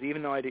 50s,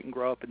 even though I didn't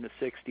grow up in the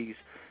 60s,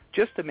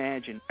 just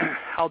imagine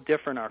how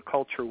different our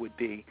culture would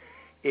be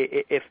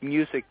if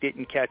music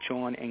didn't catch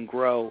on and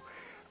grow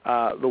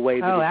the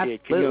way that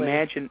it did.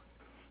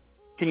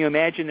 Can you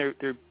imagine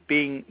there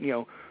being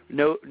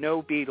no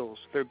Beatles,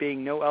 there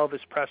being no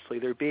Elvis Presley,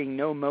 there being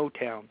no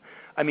Motown?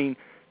 I mean,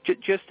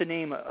 just to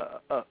name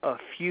a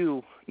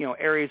few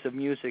areas of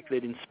music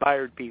that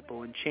inspired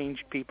people and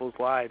changed people's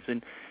lives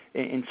and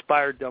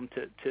inspired them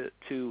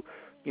to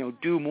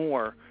do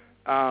more,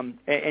 and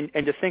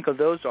to think of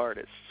those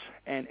artists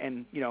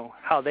and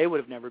how they would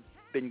have never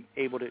been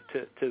able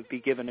to be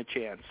given a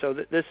chance. So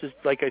this is,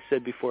 like I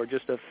said before,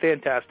 just a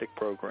fantastic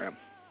program.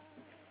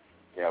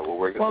 Yeah,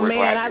 we're man,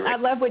 glad I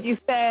love what you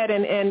said,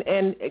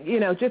 and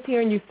just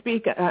hearing you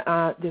speak,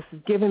 this is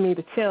giving me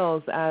the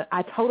chills.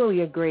 I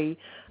totally agree.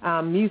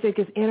 Music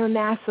is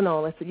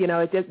international. It's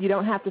you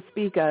don't have to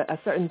speak a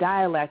certain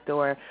dialect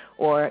or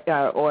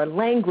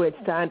language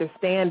to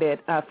understand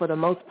it. For the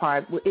most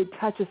part, it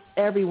touches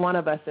every one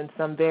of us in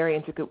some very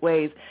intricate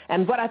ways.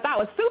 And what I thought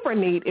was super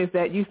neat is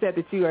that you said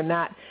that you are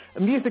not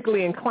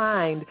musically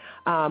inclined,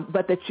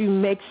 but that you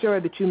make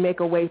sure that you make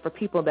a way for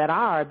people that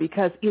are,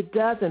 because it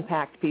does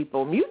impact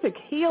people. Music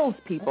heals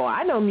people.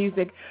 I know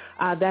music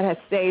that has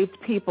saved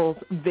people's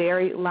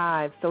very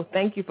lives. So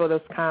thank you for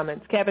those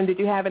comments. Kevin, did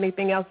you have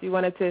anything else you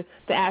wanted to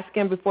ask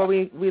him before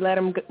we let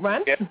him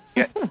run?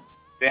 Yeah.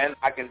 Ben,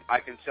 I can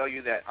tell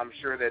you that I'm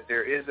sure that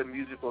there is a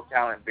musical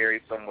talent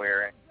buried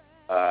somewhere in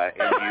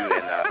you,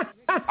 and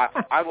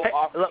I will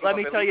offer. Let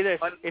me tell you this: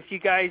 if you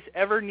guys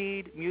ever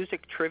need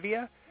music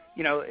trivia,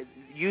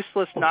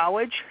 useless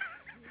knowledge,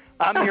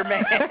 I'm your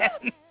man.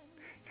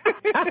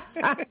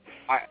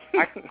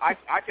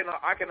 I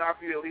can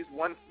offer you at least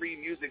one free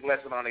music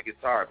lesson on a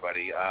guitar,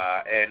 buddy.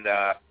 And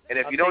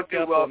if you don't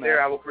do well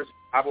there, I will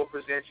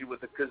present you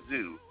with a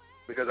kazoo,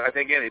 because I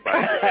think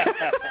anybody.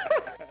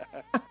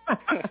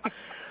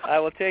 I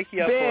will take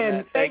you up on that.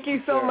 Ben, thank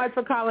you so much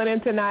for calling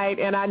in tonight,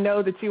 and I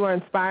know that you are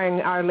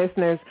inspiring our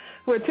listeners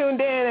who are tuned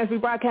in as we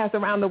broadcast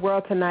around the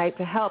world tonight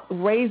to help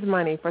raise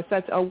money for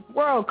such a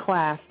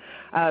world-class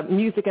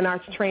music and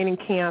arts training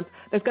camp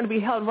that's going to be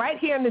held right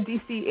here in the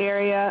D.C.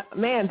 area.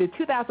 Man, the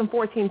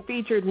 2014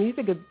 featured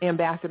music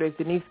ambassador is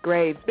Denyce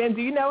Graves. Ben,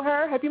 do you know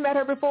her? Have you met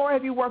her before?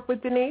 Have you worked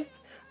with Denyce?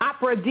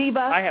 Opera diva?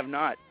 I have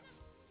not.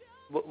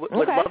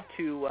 Would love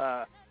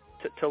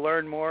to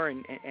learn more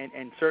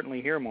and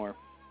certainly hear more.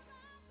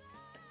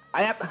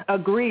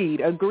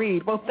 Agreed.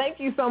 Well, thank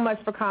you so much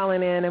for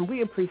calling in, and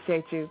we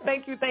appreciate you.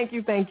 Thank you. Thank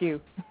you,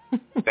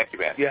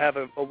 man. You have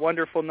a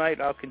wonderful night.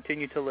 I'll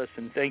continue to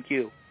listen. Thank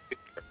you.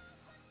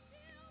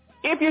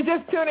 If you're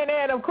just tuning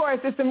in, of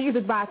course, it's the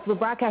Music Box. We're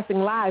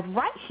broadcasting live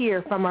right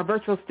here from our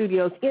virtual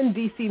studios in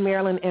D.C.,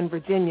 Maryland, and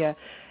Virginia.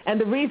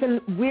 And the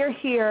reason we're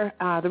here,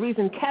 the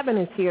reason Kevin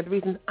is here, the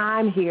reason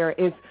I'm here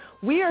is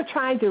we are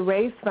trying to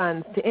raise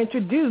funds to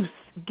introduce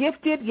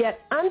gifted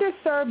yet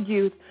underserved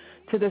youth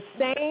to the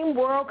same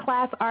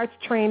world-class arts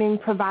training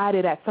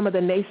provided at some of the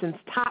nation's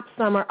top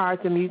summer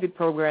arts and music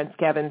programs,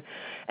 Kevin.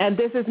 And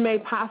this is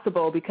made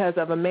possible because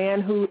of a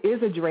man who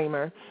is a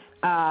dreamer.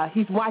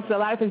 He's watched a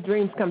lot of his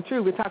dreams come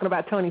true. We're talking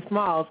about Tony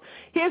Smalls.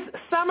 His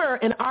summer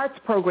and arts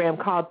program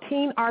called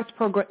Teen Arts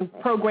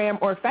Program,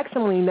 or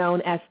affectionately known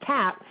as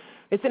TAP,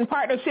 it's in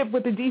partnership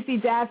with the D.C.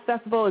 Jazz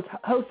Festival. It's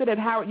hosted at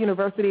Howard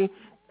University.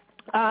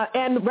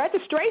 And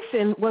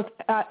registration was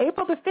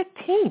April the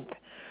 15th.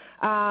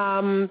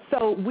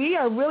 So we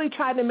are really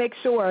trying to make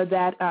sure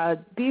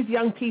that these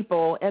young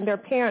people and their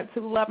parents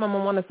who love them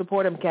and want to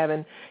support them,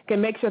 Kevin,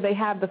 can make sure they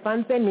have the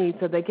funds they need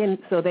so they can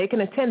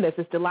attend this.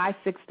 It's July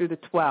 6th through the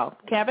 12th.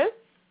 Kevin?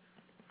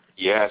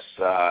 Yes,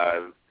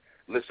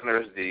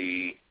 listeners,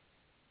 the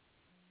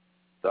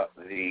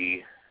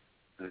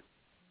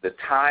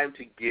time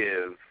to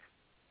give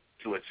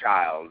to a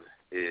child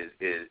is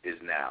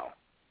now.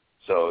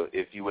 So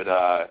if you would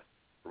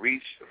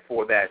reach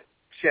for that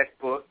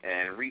checkbook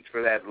and reach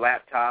for that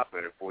laptop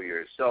or for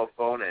your cell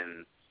phone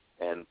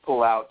and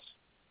pull out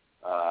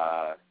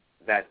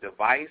that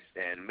device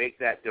and make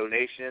that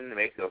donation,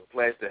 make a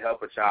pledge to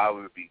help a child,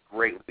 we would be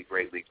greatly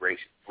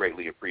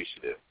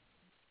appreciative.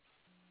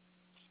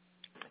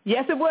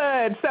 Yes, it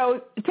would.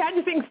 So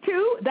Tanya Sings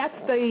 2, that's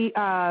the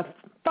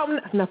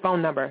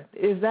phone number.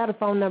 Is that a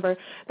phone number?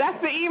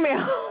 That's the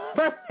email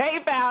for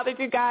PayPal that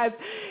you guys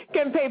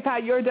can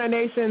PayPal your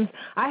donations.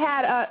 I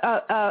had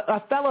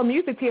a fellow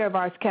musiceer of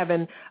ours,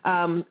 Kevin,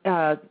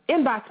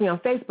 inbox me on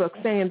Facebook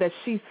saying that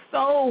she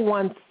so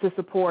wants to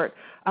support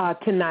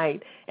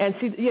tonight. And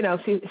she's in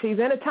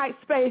a tight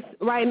space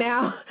right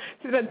now.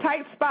 She's in a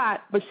tight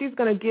spot, but she's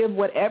going to give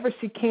whatever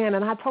she can.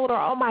 And I told her,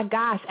 oh my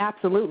gosh,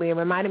 absolutely. It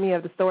reminded me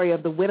of the story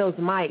of the widow's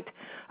mite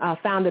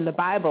found in the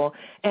Bible.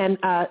 And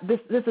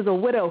this is a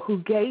widow who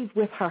gave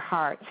with her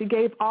heart. She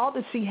gave all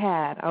that she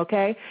had,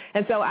 okay?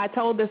 And so I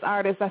told this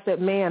artist, I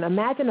said, man,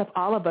 imagine if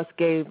all of us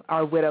gave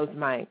our widow's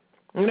mite.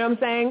 You know what I'm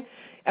saying?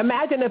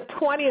 Imagine if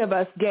 20 of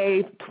us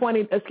gave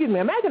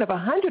imagine if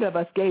 100 of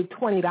us gave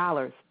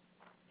 $20.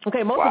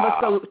 Okay, most of us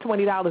throw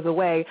 $20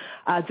 away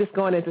just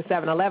going into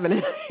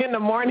 7-Eleven in the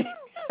morning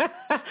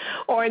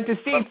or into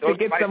Sheetz to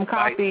get some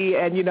coffee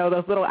and,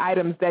 those little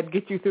items that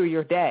get you through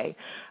your day.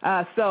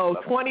 So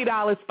 $20,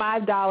 $5,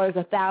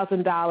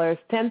 $1,000,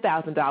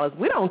 $10,000,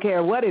 we don't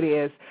care what it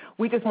is.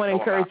 We just want to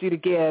encourage you to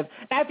give.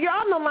 Now, if you're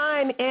on the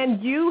line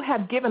and you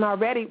have given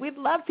already, we'd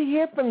love to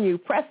hear from you.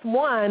 Press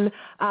 1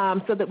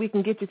 so that we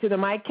can get you to the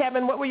mic.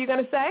 Kevin, what were you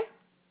going to say?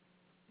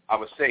 I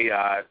would say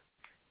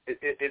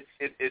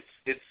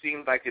it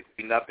seems like it'd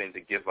be nothing to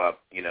give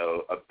up,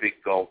 a big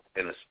gulp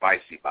and a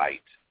spicy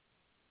bite,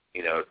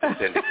 to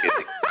send a kid.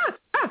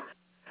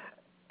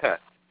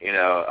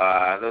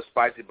 Those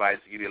spicy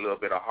bites give you a little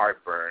bit of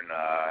heartburn.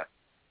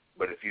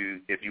 But if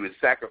you would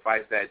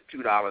sacrifice that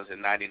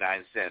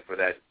 $2.99 for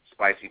that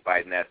spicy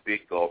bite and that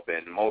big gulp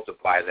and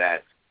multiply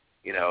that,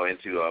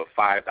 into a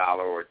 $5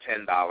 or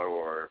 $10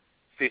 or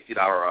 $50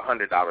 or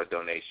 $100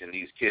 donation,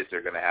 these kids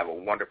are going to have a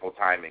wonderful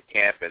time in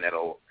camp, and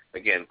it'll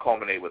again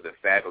culminate with a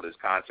fabulous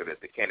concert at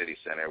the Kennedy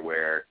Center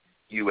where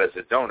you as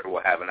a donor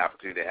will have an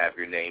opportunity to have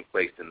your name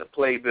placed in the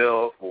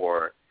playbill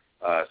for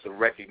some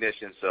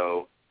recognition.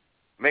 So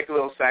make a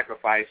little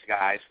sacrifice,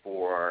 guys,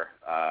 for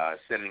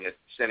sending a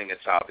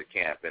child to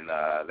camp, and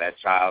that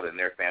child and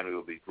their family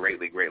will be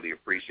greatly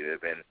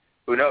appreciative. And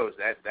who knows,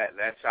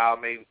 that child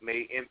may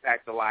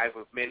impact the life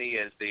of many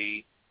as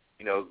they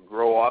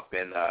grow up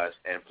and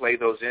play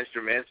those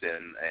instruments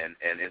and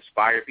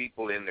inspire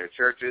people in their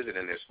churches and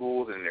in their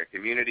schools and in their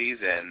communities,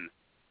 and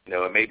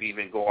maybe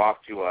even go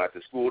off to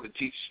school to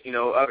teach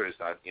others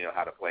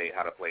how to play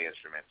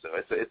instruments. So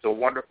it's a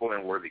wonderful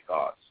and worthy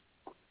cause.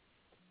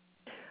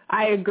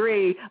 I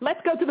agree.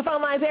 Let's go to the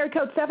phone lines. Area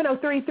code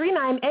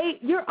 703-398.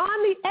 You're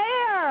on the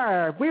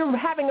air. We're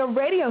having a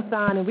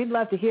radio-thon, and we'd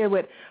love to hear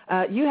what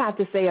you have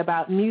to say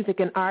about music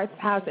and arts,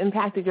 how it's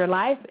impacted your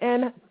life,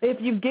 and if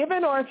you've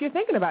given or if you're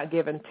thinking about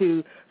giving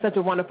to such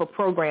a wonderful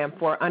program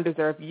for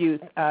underserved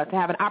youth to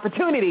have an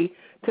opportunity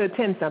to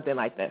attend something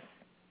like this.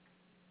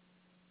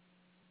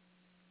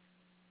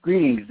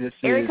 Greetings. This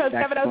Area is code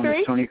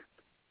 703. Tony.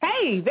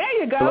 Hey,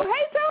 there you go. Hello?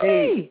 Hey, Tony.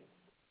 Hey.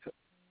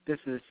 This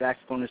is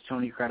saxophonist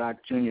Tony Craddock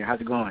Jr. How's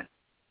it going?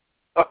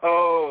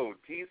 Oh,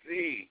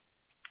 TC.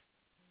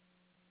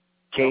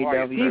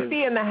 KW.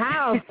 TC in the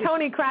house.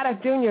 Tony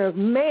Craddock Jr.,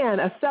 man,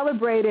 a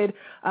celebrated,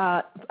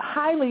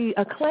 highly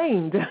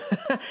acclaimed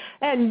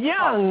and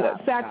young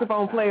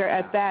saxophone player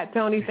at that.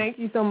 Tony, thank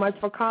you so much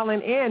for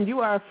calling in.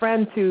 You are a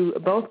friend to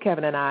both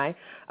Kevin and I.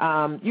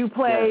 You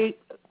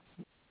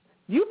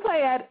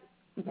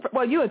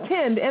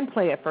attend and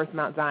play at First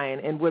Mount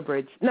Zion in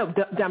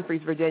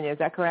Dumfries, Virginia. Is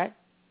that correct?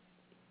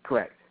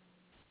 Correct.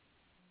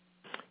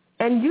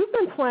 And you've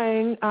been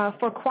playing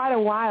for quite a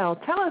while.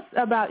 Tell us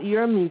about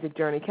your music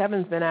journey.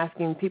 Kevin's been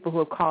asking people who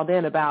have called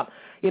in about,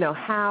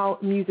 how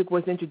music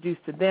was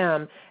introduced to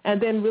them. And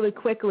then really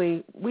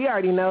quickly, we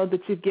already know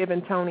that you've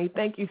given, Tony.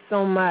 Thank you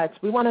so much.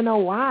 We want to know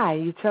why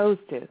you chose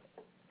to.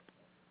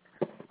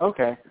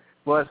 Okay.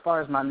 Well, as far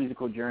as my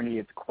musical journey,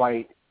 it's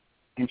quite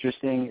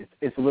interesting.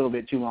 It's a little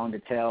bit too long to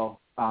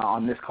tell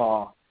on this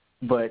call.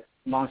 But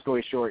long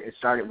story short, it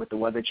started with the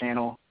Weather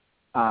Channel.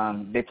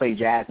 They play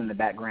jazz in the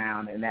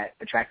background, and that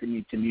attracted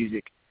me to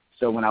music.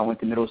 So when I went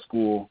to middle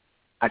school,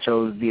 I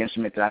chose the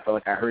instrument that I felt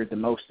like I heard the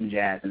most in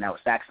jazz, and that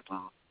was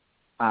saxophone.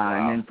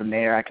 And then from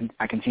there,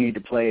 I continued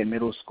to play in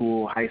middle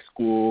school, high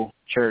school,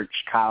 church,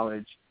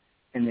 college,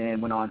 and then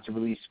went on to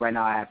release. Right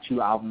now I have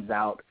 2 albums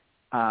out.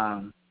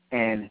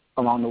 And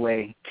along the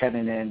way,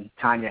 Kevin and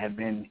Tanya have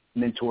been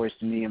mentors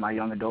to me in my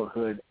young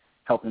adulthood,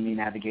 helping me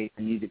navigate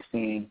the music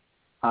scene.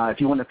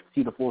 If you want to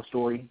see the full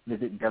story,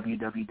 visit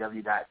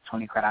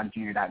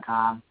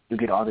www.tonycraddockjr.com. You'll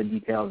get all the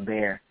details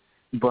there.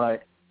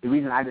 But the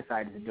reason I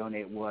decided to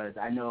donate was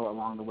I know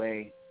along the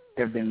way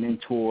there have been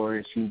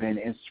mentors who've been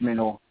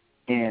instrumental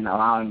in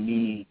allowing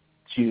me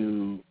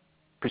to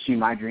pursue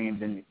my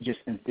dreams and just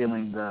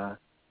instilling the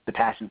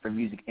passion for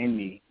music in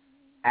me.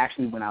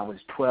 Actually, when I was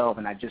 12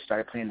 and I just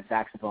started playing the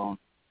saxophone,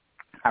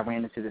 I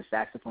ran into this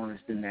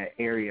saxophonist in that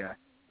area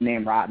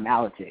named Rob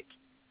Malatic,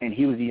 and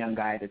he was a young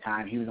guy at the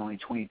time. He was only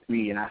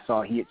 23, and I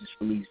saw he had just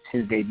released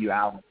his debut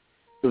album.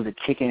 It was a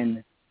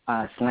kicking,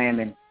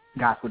 slamming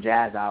gospel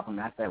jazz album,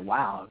 and I said,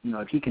 wow,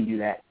 if he can do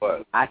that,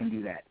 I can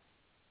do that.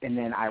 And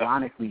then,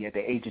 ironically, at the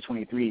age of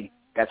 23,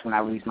 that's when I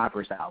released my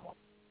first album.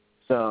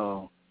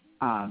 So,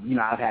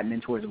 I've had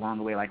mentors along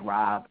the way like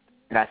Rob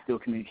that I still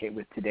communicate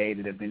with today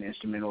that have been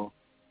instrumental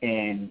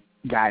in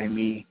guiding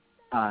me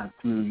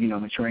through,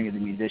 maturing as a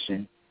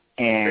musician.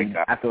 And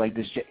I feel like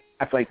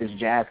this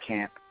jazz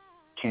camp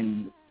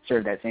can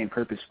serve that same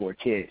purpose for a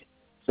kid.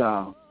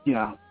 So,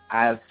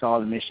 I saw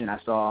the mission. I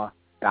saw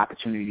the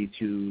opportunity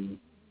to,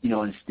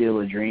 instill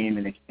a dream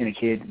in a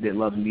kid that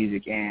loves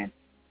music. And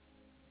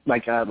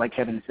like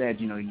Kevin said,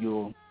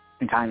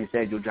 and Tanya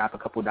said, you'll drop a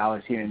couple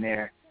dollars here and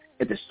there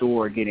at the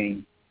store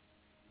getting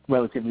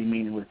relatively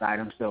meaningless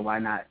items. So why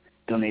not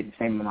donate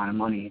the same amount of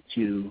money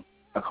to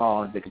a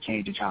cause that could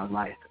change a child's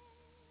life?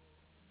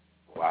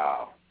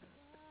 Wow.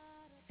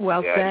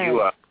 Well said.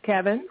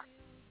 Kevin?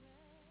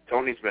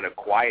 Tony's been a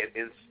quiet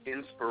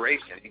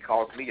inspiration. He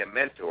calls me a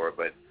mentor,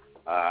 but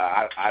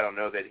I don't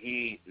know that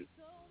he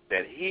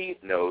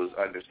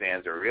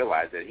understands or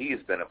realizes that he has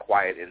been a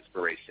quiet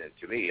inspiration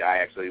to me. I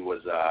actually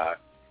was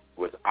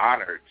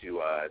honored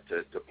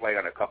to play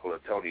on a couple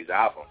of Tony's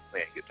albums,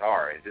 playing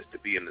guitar, and just to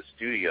be in the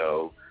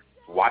studio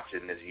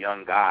watching this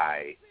young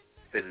guy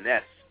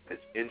finesse his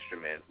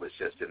instrument was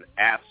just an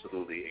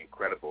absolutely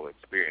incredible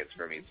experience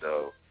for me.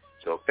 So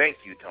thank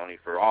you, Tony,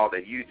 for all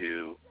that you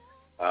do.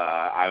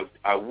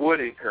 I would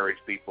encourage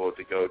people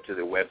to go to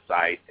the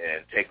website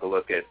and take a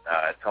look at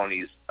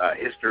Tony's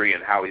history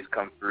and how he's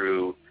come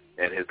through,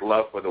 and his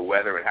love for the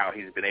weather, and how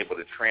he's been able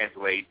to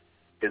translate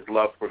his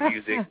love for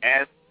music.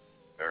 And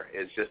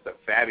it's just a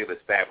fabulous,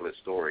 fabulous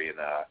story. And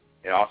I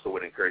also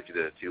would encourage you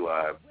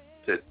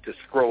to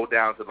scroll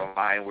down to the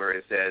line where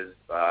it says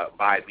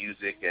buy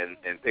music and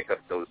pick up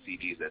those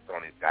CDs that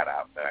Tony's got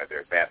out.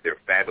 They're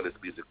fabulous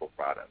musical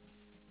products.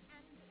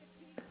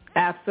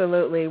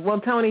 Absolutely.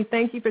 Well, Tony,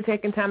 thank you for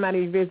taking time out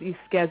of your busy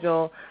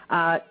schedule.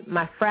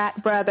 My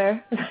frat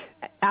brother,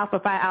 Alpha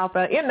Phi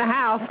Alpha, in the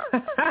house,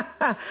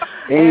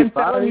 and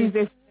fellow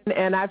musician,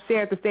 and I've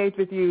shared the stage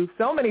with you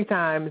so many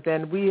times,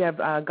 and we have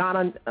gone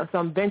on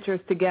some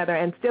ventures together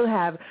and still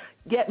have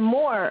yet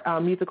more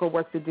musical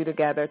work to do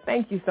together.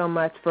 Thank you so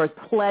much for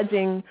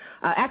pledging.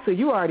 Actually,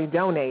 you already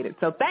donated,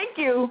 so thank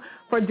you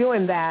for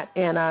doing that.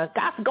 And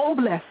God's going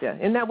to bless you.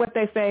 Isn't that what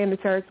they say in the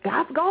church?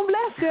 God's going to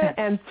bless you.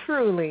 And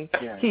truly,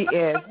 he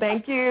is.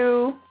 Thank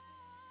you.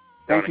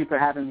 Thank you for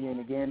having me. And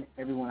again,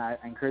 everyone, I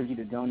encourage you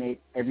to donate.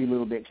 Every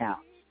little bit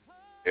counts.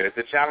 It's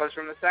a challenge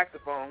from the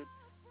saxophone.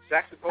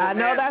 I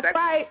know that's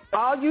right.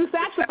 All you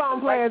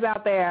saxophone players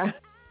out there.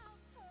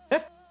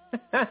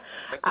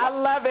 I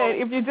love it.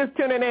 If you're just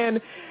tuning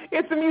in,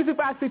 it's the Music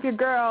Box with your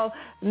girl,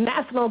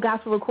 National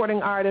Gospel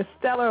Recording Artist,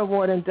 Stellar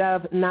Award and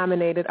Dove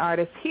nominated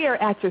artist, here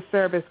at your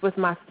service with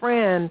my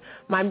friend,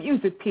 my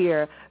music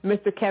peer,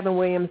 Mr. Kevin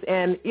Williams.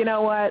 And you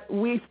know what?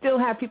 We still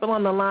have people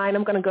on the line.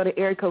 I'm going to go to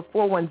area code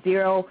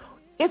 410.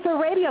 It's a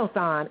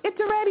radiothon. It's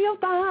a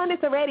radiothon.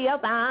 It's a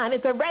radiothon.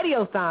 It's a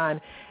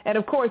radiothon. And,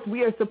 of course,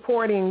 we are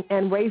supporting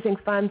and raising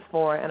funds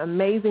for an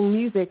amazing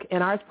music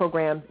and arts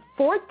program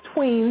for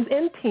tweens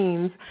and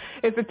teens.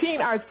 It's a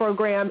teen arts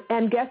program.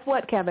 And guess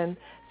what, Kevin?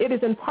 It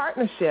is in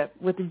partnership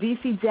with the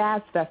DC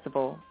Jazz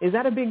Festival. Is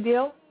that a big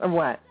deal or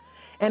what?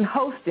 And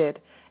hosted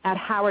at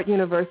Howard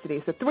University.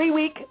 It's a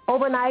 3-week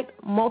overnight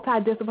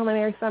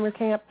multidisciplinary summer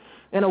camp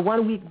and a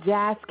 1-week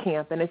jazz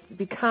camp. And it's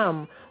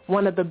become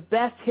one of the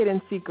best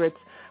hidden secrets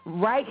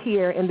right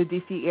here in the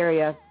D.C.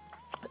 area.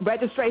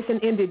 Registration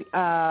ended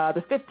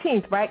the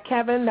 15th, right,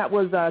 Kevin? That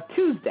was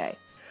Tuesday.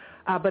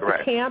 But the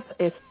camp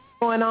is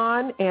going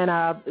on, and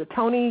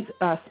Tony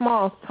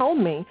Smalls told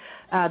me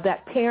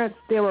that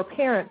there were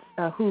parents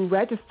who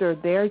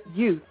registered their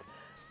youth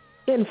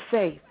in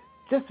faith,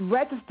 just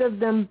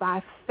registered them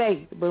by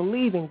faith,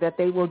 believing that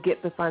they will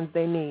get the funds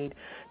they need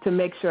to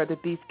make sure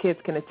that these kids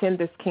can attend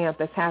this camp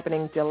that's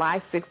happening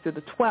July 6th to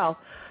the 12th.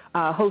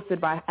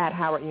 Hosted at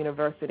Howard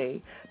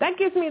University. That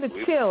gives me the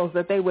chills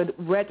that they would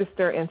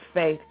register in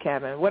faith,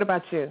 Kevin. What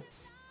about you?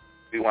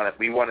 We want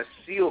to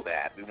seal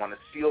that. We want to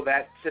seal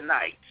that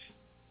tonight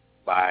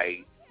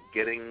by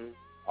getting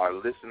our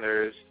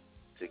listeners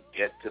to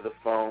get to the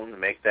phone,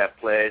 make that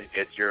pledge,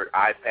 get your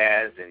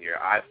iPads and your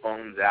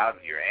iPhones out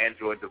and your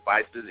Android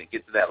devices and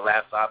get to that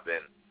laptop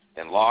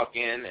and log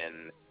in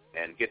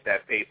and get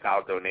that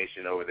PayPal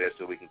donation over there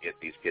so we can get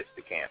these kids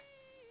to camp.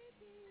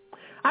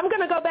 I'm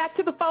going to go back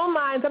to the phone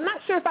lines. I'm not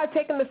sure if I've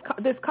taken this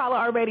caller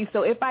already,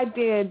 so if I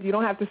did, you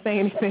don't have to say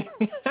anything.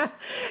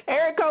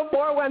 Area code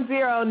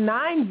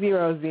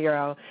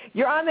 410-900.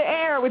 You're on the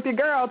air with your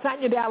girl,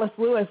 Tanya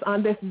Dallas-Lewis,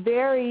 on this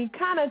very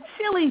kind of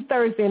chilly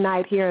Thursday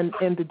night here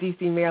in the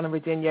D.C., Maryland,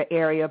 Virginia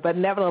area, but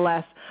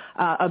nevertheless,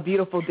 a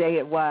beautiful day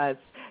it was.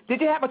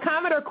 Did you have a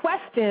comment or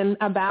question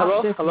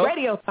about this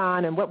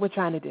radiothon and what we're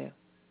trying to do?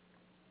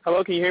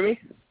 Hello, can you hear me?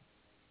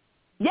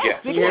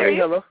 Yes, can you hear me?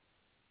 Hello.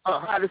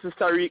 Hi, this is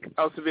Tariq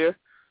AlSabir.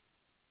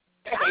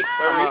 Hey,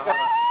 Tariq.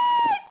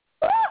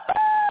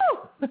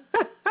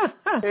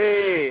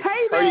 Hey. Hey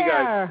How there. are you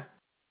guys?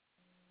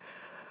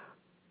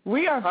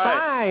 We are Hi.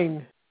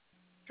 fine.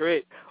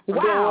 Great. I'm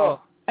Wow. doing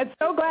well. I'm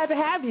so glad to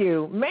have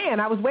you. Man,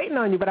 I was waiting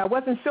on you, but I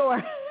wasn't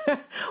sure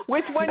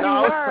which one you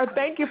were.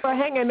 Thank you for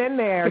hanging in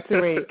there,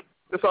 Tariq.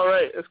 It's all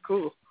right. It's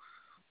cool.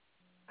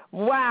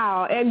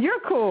 Wow, and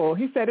you're cool.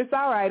 He said, it's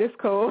all right, it's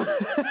cool.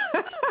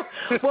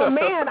 Well,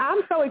 man,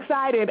 I'm so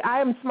excited. I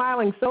am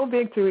smiling so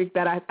big, Tariq,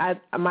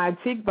 that my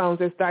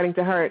cheekbones are starting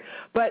to hurt.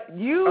 But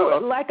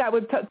you, like I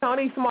would,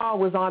 Tony Small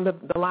was on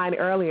the line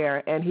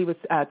earlier, and he was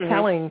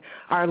telling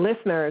our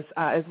listeners,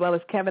 as well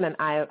as Kevin and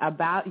I,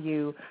 about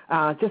you,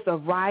 just a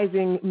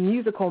rising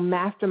musical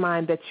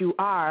mastermind that you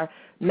are.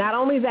 Not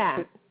only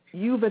that,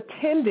 you've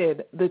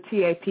attended the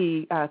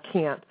TAP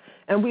camp.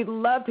 And we'd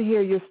love to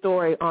hear your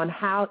story on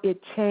how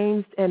it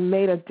changed and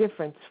made a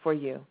difference for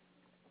you.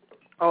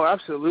 Oh,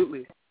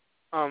 absolutely.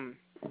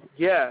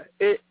 Yeah,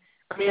 it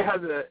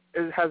has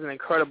an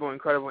incredible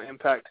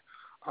impact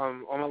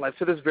on my life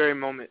to this very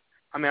moment.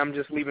 I mean, I'm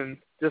just leaving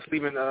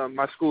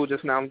my school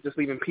just now. I'm just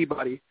leaving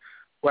Peabody,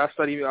 where I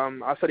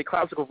study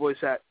classical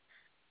voice at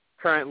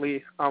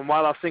currently.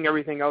 While I sing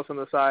everything else on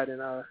the side and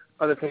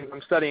other things,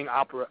 I'm studying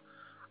opera.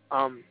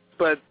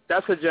 But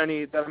that's a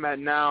journey that I'm at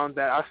now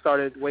that I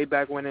started way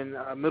back when in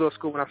middle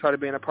school, when I started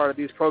being a part of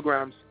these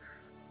programs,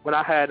 when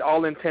I had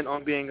all intent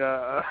on being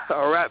a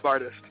rap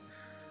artist.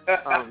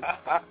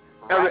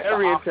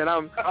 Every intent. I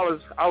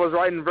was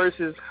writing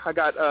verses. I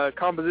got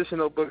composition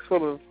notebooks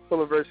full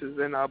of verses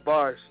and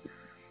bars.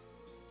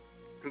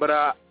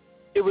 But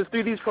it was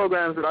through these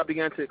programs that I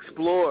began to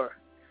explore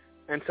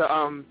and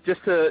to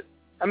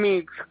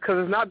because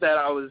it's not that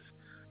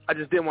I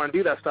just didn't want to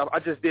do that stuff. I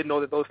just didn't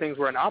know that those things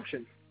were an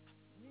option.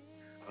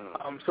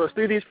 So it's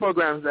through these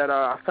programs that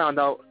I found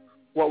out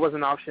what was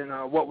an option,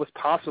 what was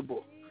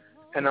possible,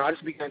 and I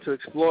just began to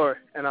explore.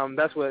 And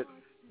that's what,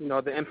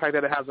 the impact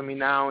that it has on me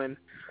now and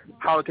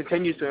how it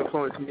continues to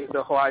influence me,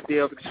 the whole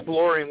idea of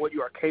exploring what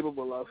you are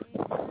capable of,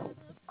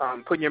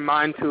 putting your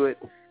mind to it,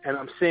 and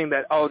I'm seeing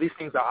that, these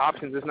things are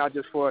options. It's not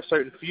just for a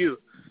certain few.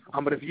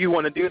 But if you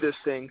want to do this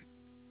thing,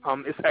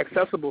 it's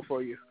accessible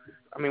for you.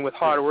 I mean, with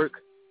hard work,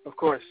 of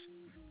course.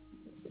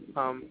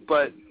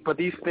 But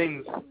these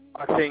things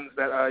are things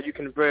that you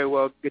can very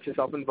well get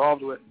yourself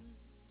involved with.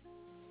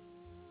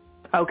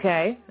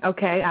 Okay.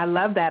 I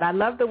love that. I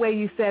love the way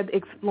you said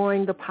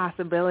exploring the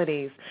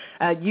possibilities.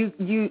 You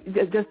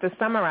just to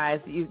summarize,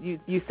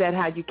 you said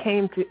how you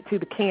came to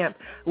the camp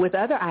with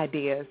other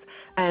ideas,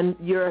 and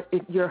your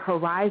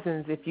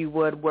horizons, if you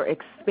would, were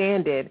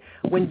expanded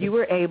when you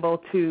were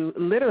able to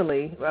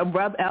literally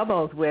rub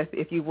elbows with,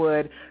 if you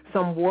would,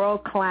 some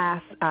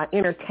world-class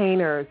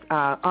entertainers,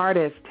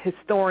 artists,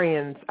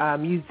 historians,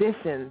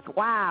 musicians.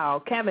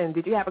 Wow. Kevin,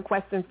 did you have a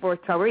question for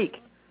Tariq?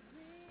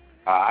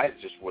 I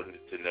just wanted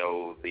to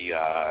know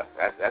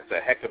that's a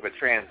heck of a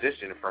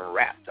transition from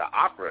rap to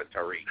opera,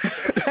 Tariq.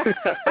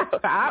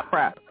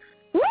 Opera.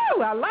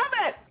 Woo! I love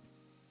it.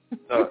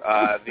 So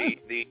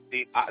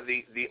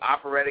the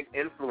operatic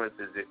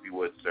influences, if you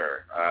would,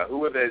 sir. Who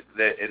were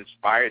that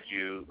inspired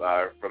you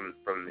from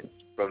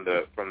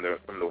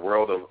the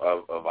world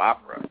of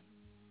opera?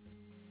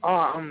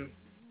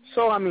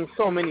 So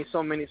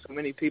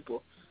many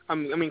people.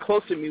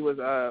 Close to me was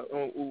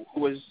who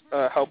was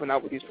helping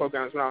out with these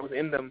programs when I was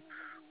in them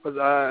was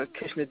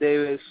Kishna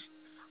Davis,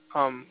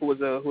 who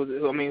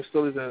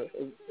still is a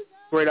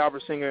great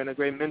opera singer and a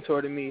great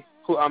mentor to me,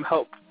 who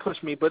helped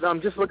push me. But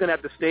just looking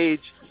at the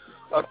stage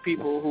of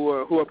people who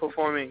are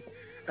performing,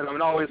 and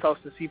it always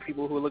helps to see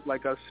people who look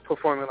like us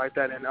performing like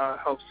that, and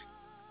helps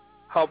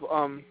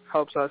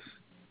us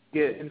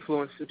get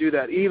influenced to do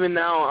that. Even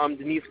now,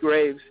 Denyce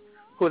Graves,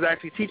 who is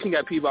actually teaching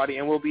at Peabody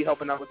and will be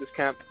helping out with this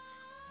camp.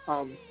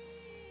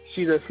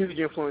 She's a huge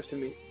influence to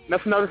me. And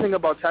that's another thing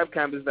about TAP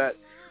Camp is that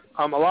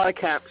a lot of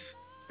camps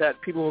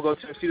that people will go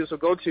to and students will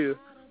go to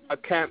are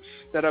camps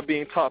that are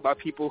being taught by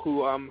people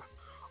who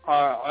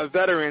are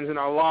veterans and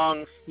are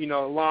long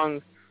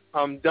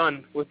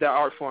done with that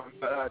art form.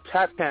 But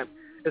TAP Camp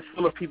is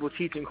full of people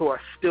teaching who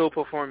are still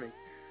performing,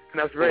 and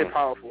that's very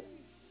powerful.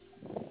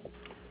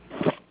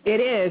 It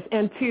is,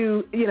 and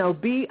to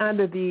be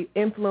under the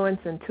influence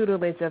and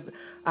tutelage of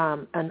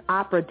an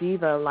opera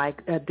diva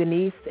like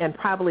Denyce, and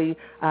probably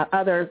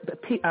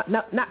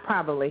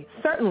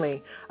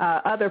certainly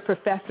other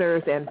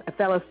professors and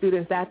fellow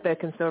students at the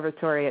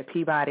conservatory at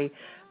Peabody.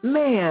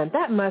 Man,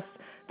 that must,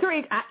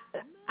 Tariq,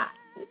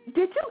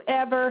 did you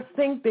ever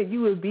think that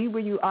you would be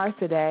where you are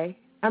today?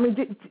 I mean,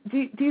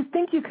 do you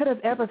think you could have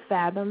ever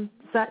fathomed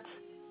such?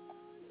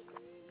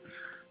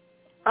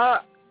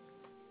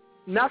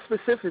 Not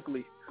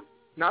specifically.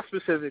 But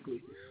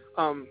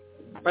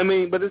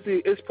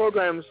it's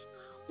programs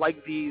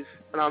like these,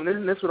 and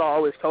this is what I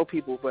always tell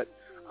people, but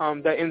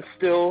that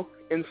instill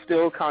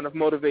kind of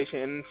motivation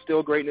and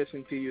instill greatness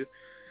into you.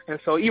 And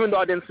so even though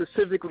I didn't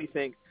specifically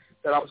think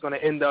that I was going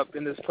to end up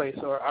in this place,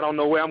 or I don't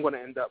know where I'm going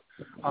to end up,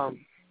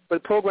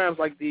 but programs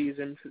like these,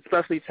 and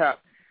especially TAP,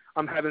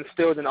 have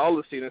instilled in all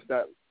the students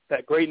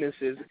that greatness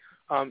is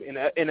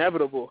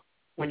inevitable,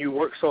 when you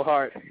work so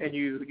hard and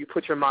you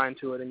put your mind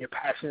to it and you're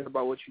passionate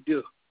about what you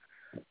do.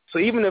 So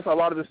even if a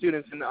lot of the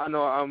students, and I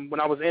know when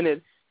I was in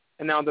it,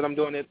 and now that I'm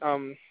doing it,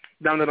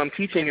 now that I'm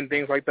teaching and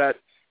things like that,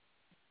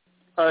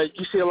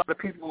 you see a lot of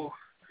people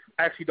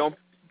actually don't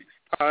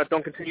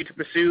continue to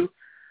pursue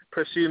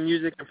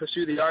music and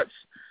pursue the arts.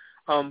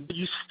 But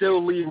you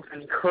still leave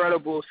an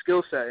incredible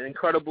skill set, an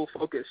incredible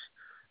focus,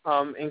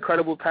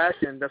 incredible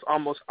passion that's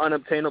almost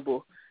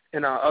unobtainable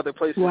in other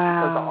places.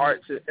 Wow. Because the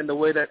arts and the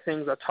way that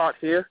things are taught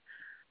here,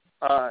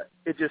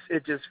 it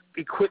just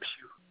equips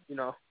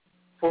you,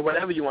 for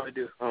whatever you want to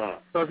do.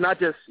 So it's not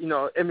just,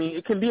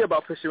 it can be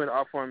about pursuing the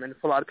art form, and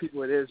for a lot of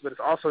people it is, but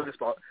it's also just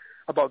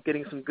about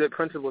getting some good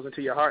principles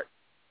into your heart.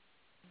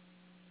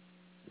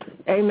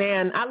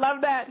 Amen. I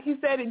love that. He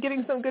said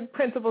getting some good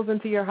principles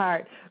into your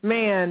heart.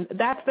 Man,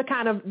 that's the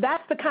kind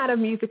of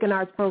music and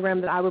arts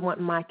program that I would want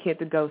my kid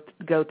to go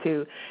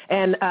to.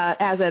 And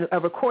as a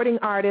recording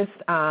artist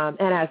and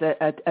as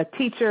a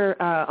teacher,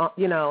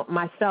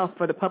 myself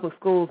for the public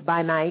schools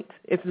by night.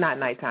 It's not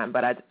nighttime,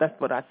 but that's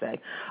what I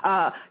say.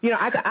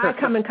 I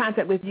come in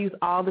contact with youth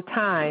all the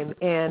time,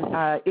 and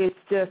it's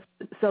just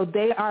so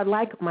they are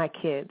like my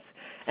kids.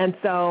 And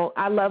so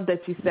I love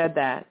that you said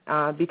that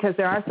because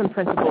there are some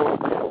principles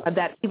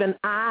that even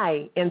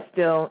I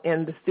instill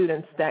in the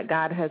students that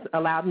God has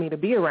allowed me to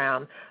be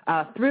around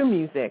through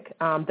music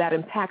that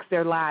impacts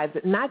their lives,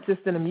 not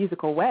just in a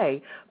musical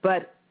way,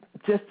 but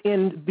just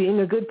in being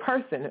a good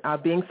person,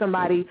 being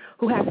somebody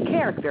who has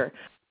character,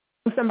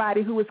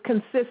 somebody who is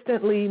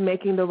consistently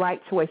making the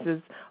right choices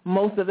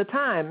most of the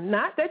time.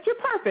 Not that you're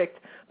perfect,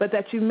 but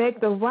that you make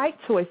the right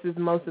choices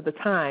most of the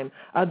time.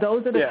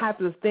 Those are the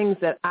types of things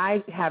that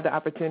I have the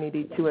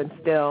opportunity to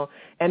instill.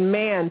 And,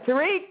 man,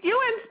 Tariq,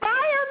 you inspire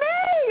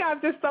me.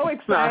 I'm just so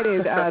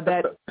excited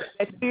that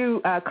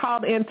you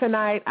called in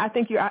tonight. I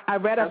think I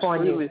read up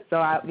on you, so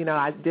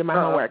I did my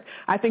homework.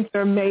 I think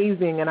you're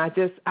amazing, and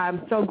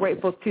I'm so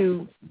grateful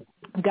to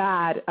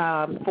God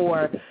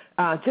for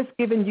just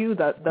giving you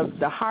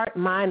the heart,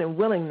 mind, and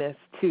willingness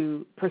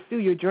to pursue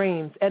your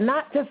dreams. And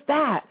not just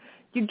that,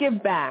 you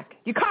give back.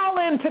 You call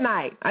in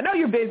tonight. I know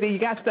you're busy. You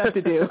got stuff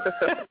to do.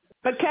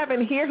 But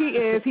Kevin, here he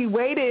is. He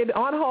waited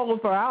on hold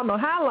for I don't know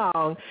how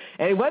long,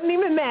 and he wasn't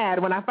even mad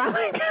when I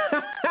finally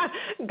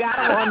got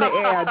him on the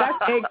air.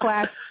 That's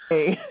A-class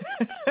A.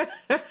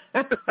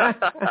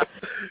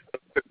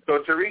 So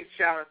Tariq's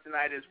challenge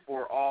tonight is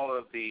for all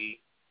of the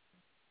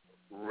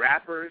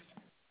rappers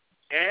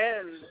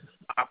and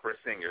opera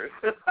singers.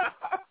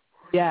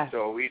 Yeah.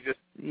 So we just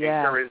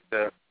encourage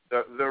the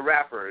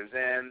rappers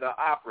and the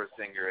opera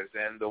singers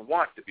and the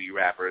want-to-be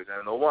rappers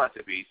and the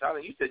want-to-be.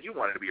 Tanya, you said you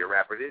wanted to be a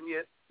rapper, didn't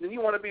you? Didn't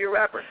you want to be a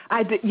rapper?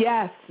 I did.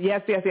 Yes.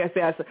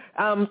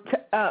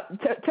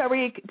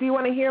 Tariq, do you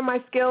want to hear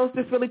my skills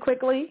just really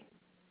quickly?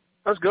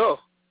 Let's go.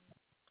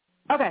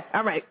 Okay.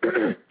 All right.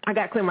 I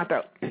got to clear my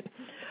throat.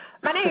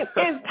 My name is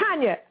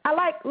Tanya. I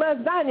like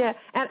lasagna,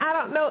 and I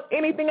don't know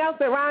anything else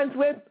that rhymes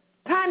with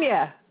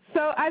Tanya.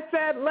 So I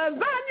said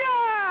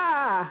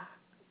lasagna.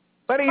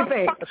 What do you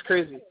think? That's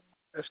crazy.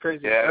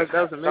 Yeah, that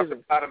was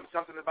amazing.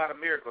 Something about a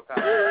miracle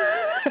time.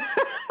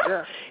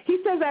 Yeah. He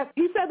said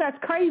that's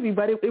crazy,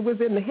 but it was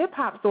in the hip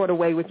hop sort of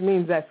way, which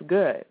means that's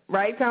good,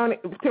 right,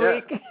 Tariq?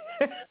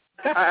 Yeah.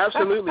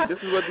 Absolutely. This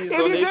is what these donations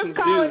do. If you're just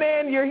calling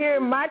in, you're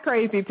hearing my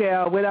crazy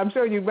tale, which I'm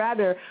sure you'd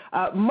rather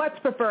much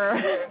prefer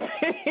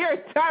to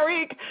hear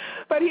Tariq,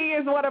 but he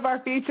is one of our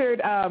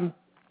featured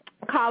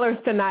callers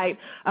tonight,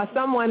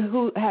 someone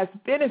who has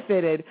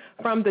benefited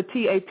from the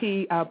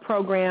TAP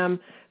program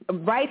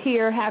right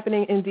here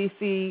happening in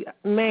D.C.,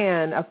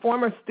 man, a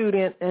former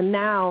student and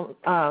now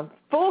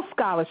full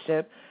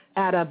scholarship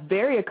at a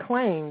very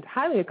acclaimed,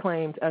 highly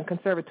acclaimed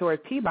conservatory,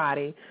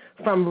 Peabody,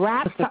 from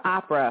rap to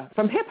opera,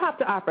 from hip-hop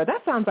to opera.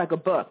 That sounds like a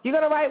book. You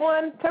going to write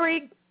one,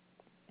 Tariq?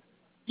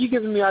 You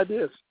giving me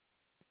ideas.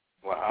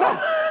 Wow.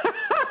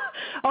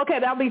 Okay,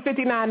 that'll be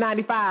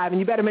 $59.95, and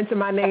you better mention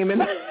my name in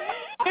the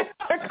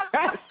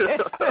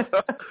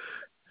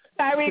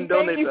Tariq,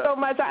 thank you so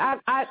much.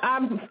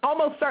 I'm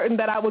almost certain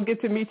that I will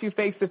get to meet you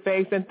face to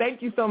face, and thank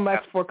you so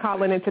much for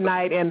calling in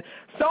tonight. And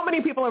so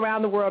many people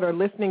around the world are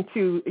listening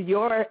to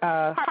your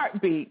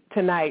heartbeat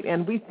tonight,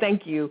 and we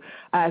thank you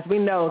as we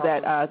know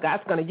that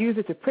God's going to use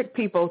it to prick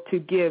people to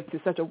give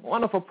to such a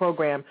wonderful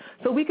program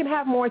so we can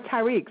have more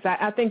Tariqs.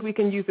 I think we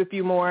can use a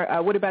few more.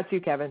 What about you,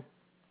 Kevin?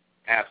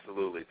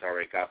 Absolutely,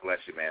 Tariq. God bless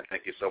you, man.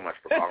 Thank you so much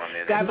for calling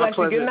in. God bless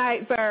you. Good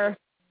night, sir.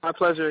 My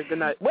pleasure. Good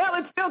night. Well,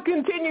 it still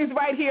continues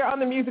right here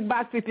on the Music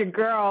Box with your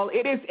girl.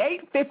 It is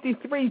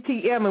 8:53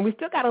 p.m., and we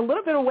still got a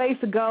little bit of ways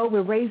to go.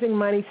 We're raising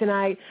money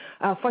tonight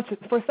for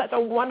such a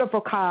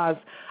wonderful cause.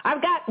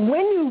 I've got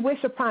When You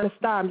Wish Upon a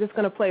Star. I'm just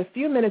going to play a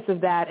few minutes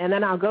of that, and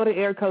then I'll go to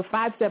air code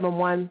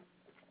 571,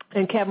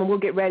 and Kevin, we'll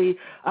get ready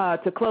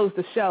to close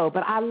the show.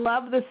 But I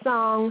love this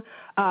song.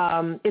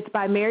 It's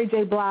by Mary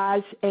J.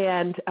 Blige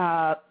and,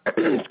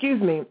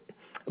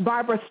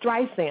 Barbara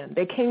Streisand.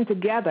 They came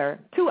together.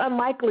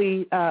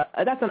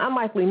 That's an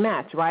unlikely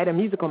match, right? A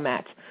musical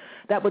match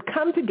that would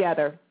come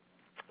together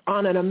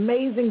on an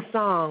amazing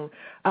song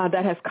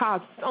that has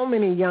caused so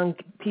many young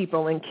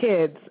people and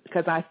kids,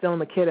 because I still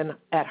am a kid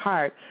at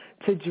heart,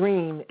 to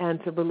dream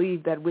and to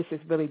believe that wishes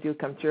really do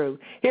come true.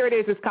 Here it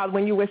is. It's called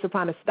When You Wish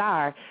Upon a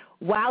Star.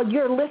 While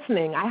you're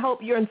listening, I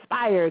hope you're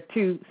inspired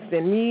to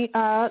send me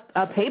a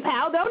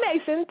PayPal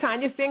donation,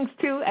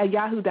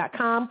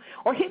 TanyaSings2@yahoo.com,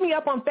 or hit me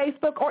up on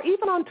Facebook or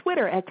even on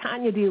Twitter at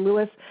Tanya D.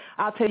 Lewis.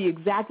 I'll tell you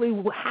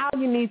exactly how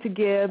you need to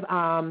give,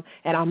 and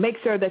I'll make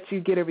sure that you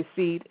get a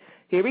receipt.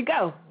 Here we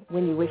go.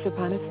 When You Wish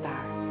Upon a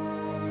Star.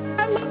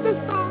 I love this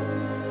song.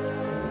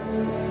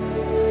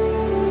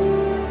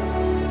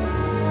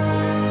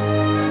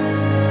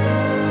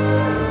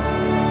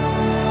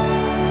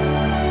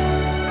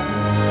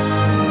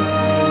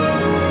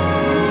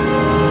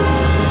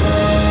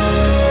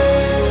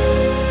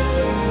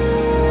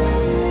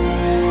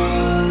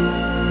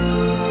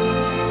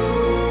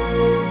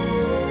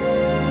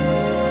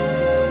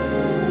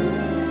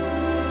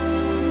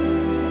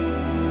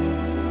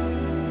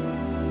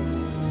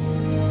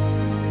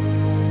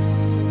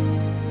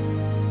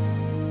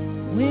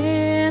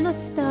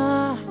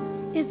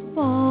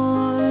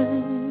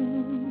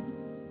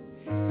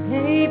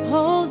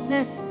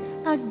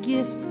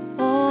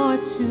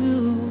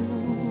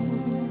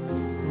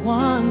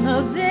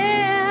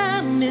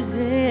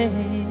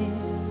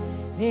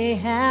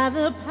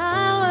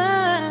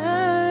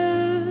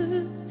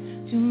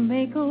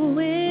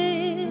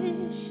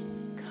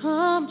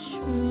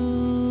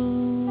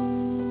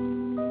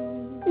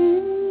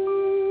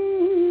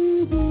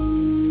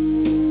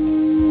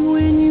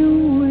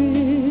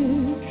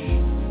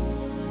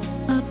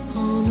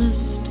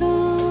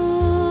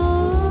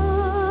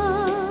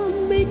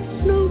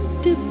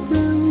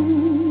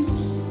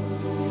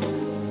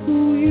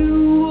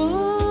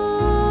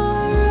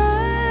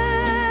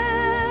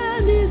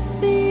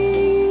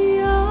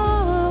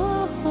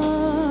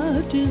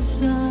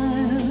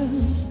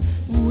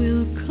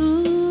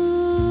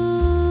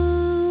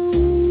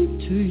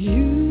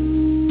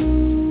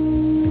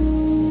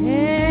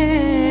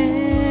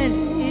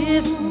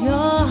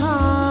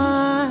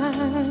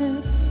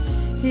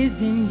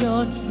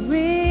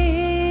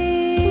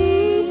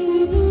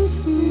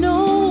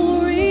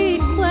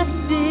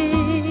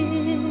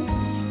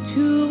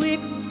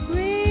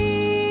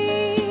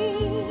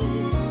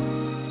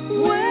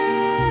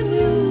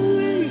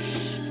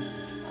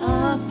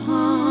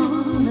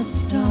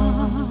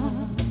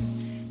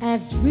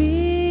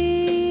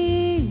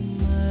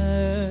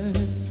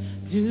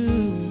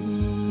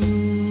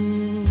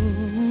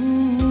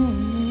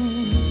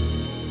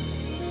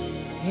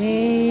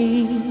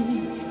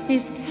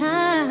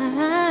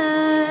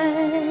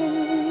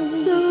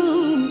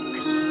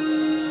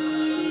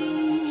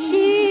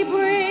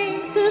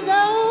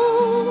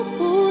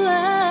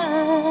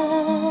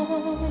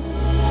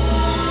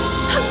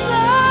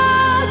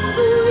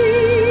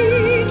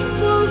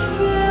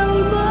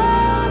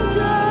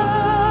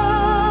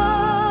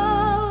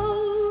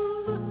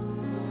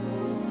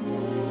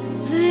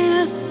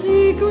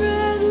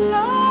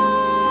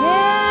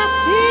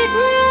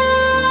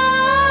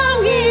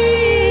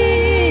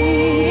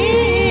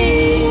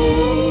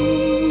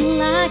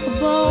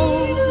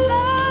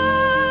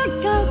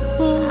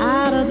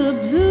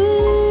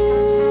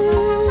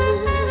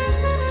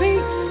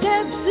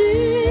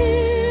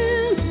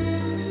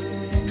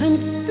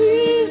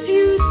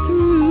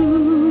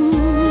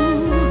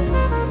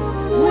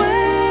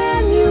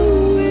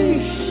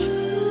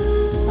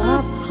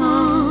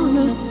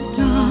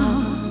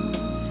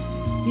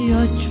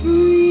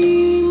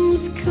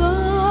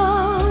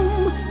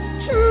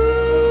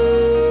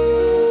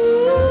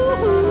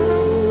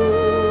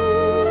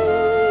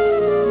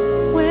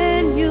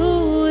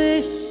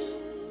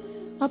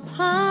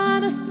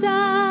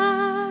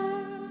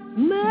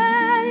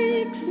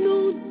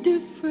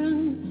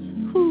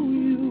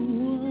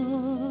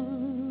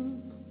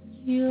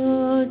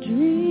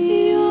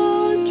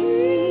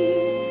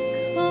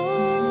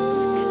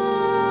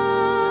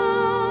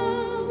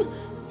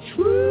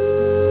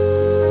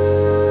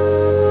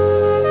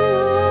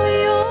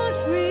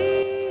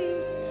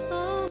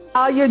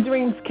 Your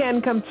dreams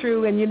can come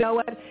true, and you know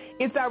what?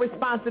 It's our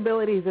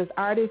responsibilities as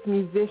artists,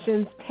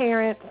 musicians,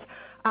 parents.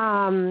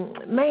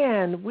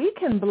 Man, we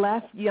can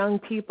bless young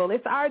people.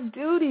 It's our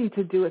duty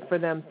to do it for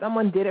them.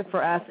 Someone did it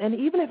for us, and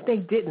even if they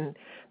didn't,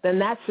 then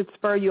that should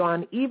spur you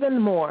on even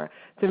more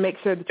to make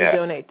sure that you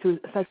donate to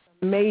such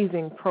an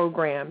amazing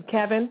program.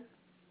 Kevin?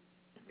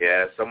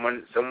 Yeah,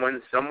 someone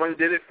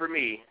did it for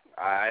me.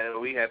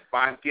 We had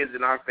 5 kids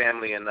in our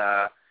family, and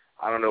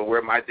I don't know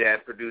where my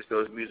dad produced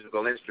those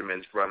musical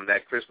instruments from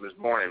that Christmas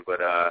morning, but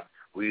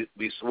we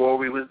swore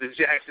we was the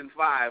Jackson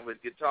 5 with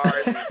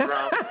guitars and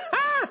drums.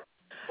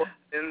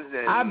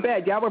 And I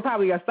bet y'all were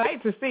probably a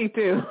sight to see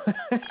too.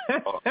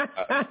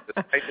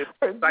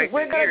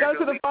 We're gonna go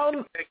to the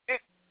phone.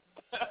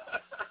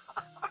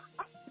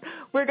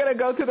 We're gonna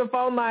go to the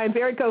phone lines.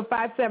 Area code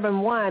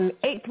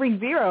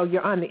 571-830.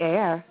 You're on the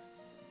air.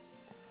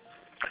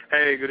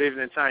 Hey, good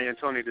evening, Tanya and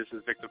Tony. This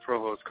is Victor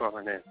Provost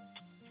calling in.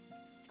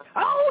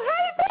 Oh,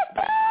 hey,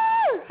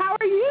 Victor! How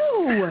are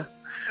you?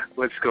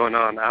 What's going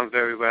on? I'm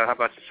very well. How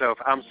about yourself?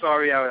 I'm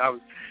sorry I was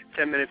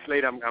 10 minutes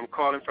late. I'm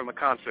calling from a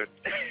concert.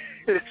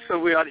 So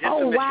we're on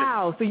intermission. Oh,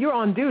 wow. So you're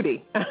on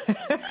duty.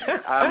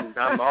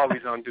 I'm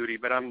always on duty,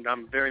 but I'm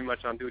very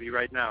much on duty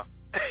right now.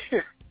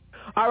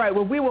 All right.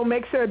 Well, we will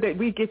make sure that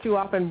we get you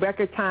off in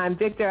record time.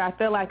 Victor, I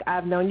feel like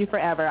I've known you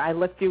forever. I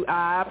looked you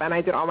up, and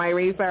I did all my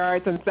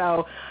research, and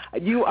so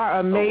you are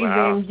amazing.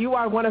 Oh, wow. You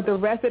are one of the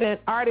resident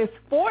artists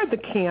for the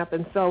camp,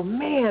 and so,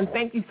 man,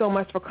 thank you so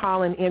much for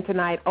calling in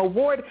tonight.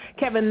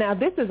 Kevin, now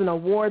this is an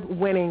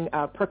award-winning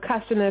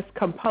percussionist,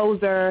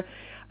 composer.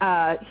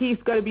 He's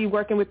going to be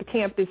working with the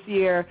camp this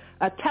year.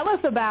 Tell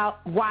us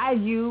about why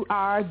you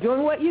are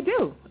doing what you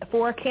do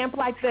for a camp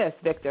like this,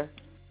 Victor.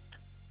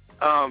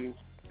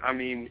 I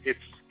mean,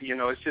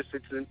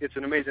 it's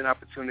an amazing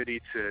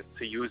opportunity to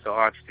use the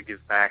arts to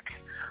give back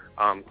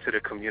to the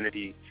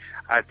community.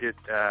 I did,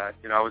 I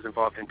was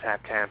involved in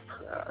TAP Camp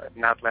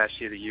not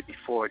last year, the year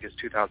before, I guess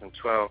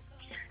 2012,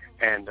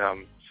 and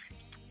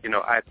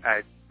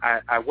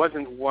I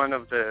wasn't one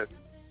of the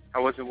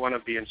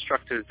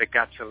instructors that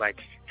got to like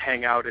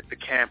hang out at the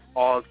camp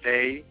all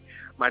day.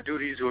 My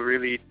duties were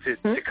really to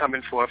come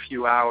in for a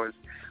few hours,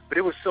 but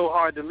it was so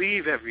hard to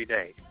leave every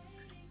day.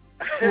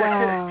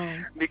 Wow.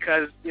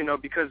 because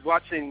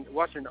watching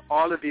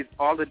all the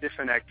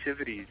different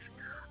activities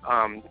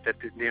that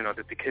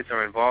the kids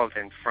are involved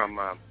in, from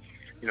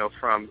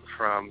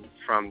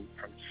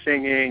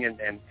singing and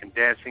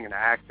dancing and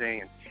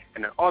acting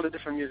and all the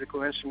different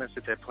musical instruments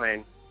that they're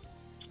playing.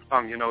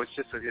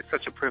 It's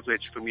such a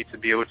privilege for me to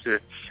be able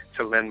to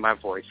lend my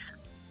voice.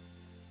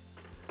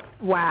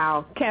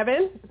 Wow.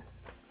 Kevin?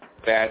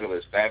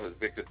 Fabulous,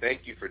 Victor.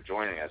 Thank you for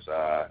joining us.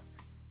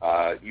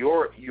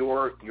 Your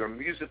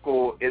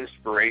musical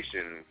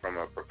inspiration from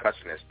a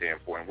percussionist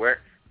standpoint,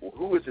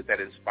 who is it that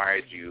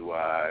inspired you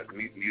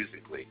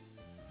musically?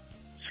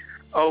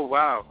 Oh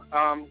wow,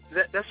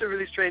 that's a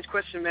really strange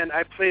question, man.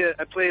 I play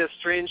a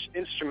strange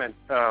instrument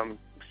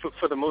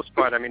for the most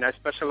part. I mean, I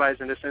specialize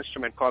in this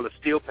instrument called a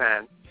steel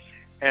pan,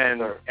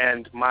 and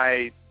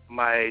my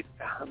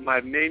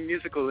main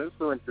musical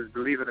influences,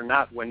 believe it or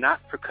not, were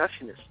not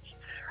percussionists.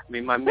 I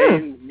mean, my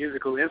main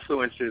musical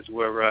influences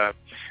were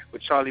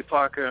Charlie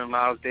Parker and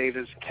Miles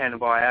Davis,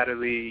 Cannonball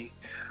Adderley,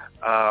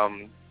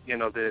 the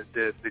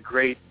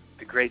great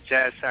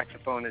jazz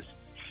saxophonists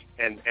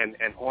and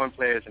horn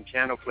players and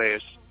piano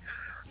players.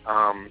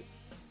 So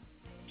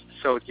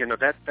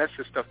that's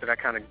the stuff that I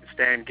kind of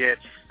Stan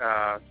Getz,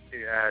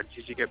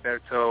 Gigi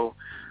Gilberto,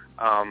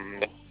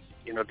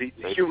 the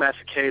Hugh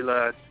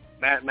Masekela,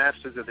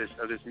 masters of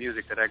this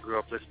music that I grew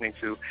up listening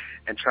to,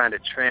 and trying to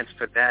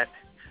transfer that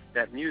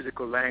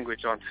musical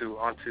language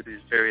onto these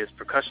various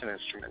percussion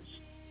instruments.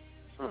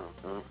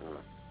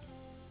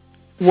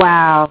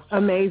 Wow,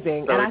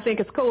 amazing. And I think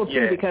it's cool,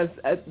 too, because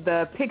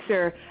the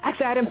picture,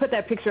 actually, I didn't put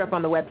that picture up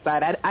on the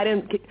website.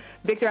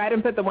 Victor, I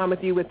didn't put the one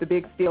with you with the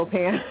big steel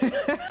pan.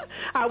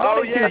 I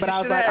wanted to, but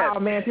I was like, oh,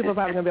 man, people are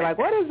probably going to be like,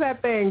 what is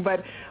that thing?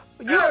 But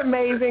you're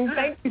amazing.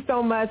 Thank you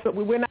so much. But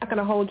we're not going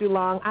to hold you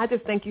long. I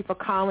just thank you for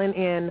calling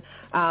in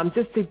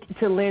just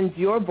to lend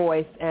your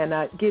voice and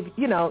give,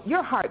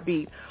 your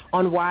heartbeat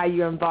on why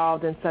you're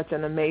involved in such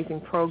an amazing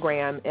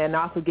program, and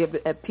also give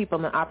people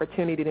an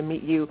opportunity to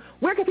meet you.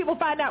 Where can people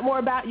find out more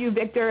about you,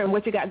 Victor, and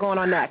what you got going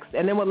on next?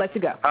 And then we'll let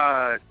you go.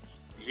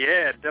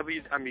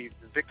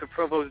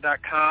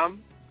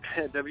 VictorProvost.com,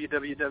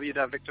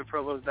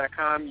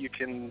 www.victorprovost.com. You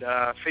can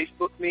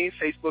Facebook me,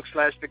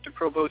 Facebook/Victor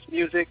Provost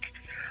Music,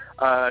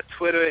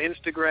 Twitter,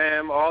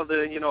 Instagram, all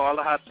the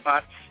hot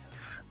spots.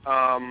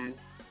 And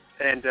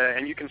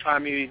you can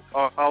find me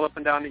all up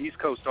and down the East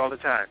Coast all the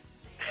time.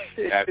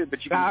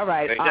 But you can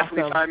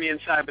definitely find me in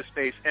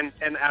cyberspace, and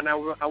I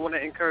want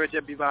to encourage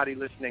everybody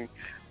listening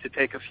to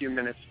take a few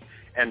minutes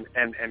and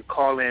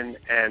call in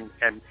and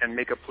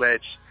make a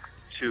pledge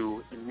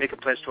to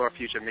our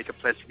future, make a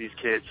pledge to these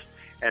kids,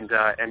 and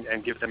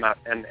give them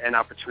an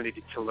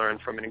opportunity to learn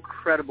from an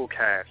incredible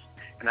cast.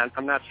 And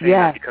I'm not saying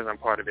that because I'm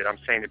part of it. I'm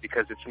saying it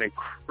because it's an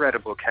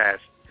incredible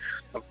cast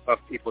of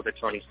people that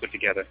Tony's put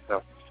together.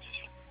 So.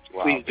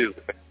 Wow. Please do.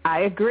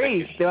 I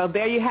agree. Well,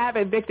 there you have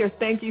it, Victor.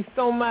 Thank you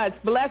so much.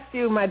 Bless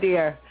you, my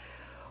dear.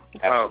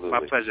 Absolutely. Oh,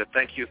 my pleasure.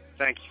 Thank you.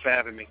 Thank you for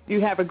having me.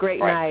 You have a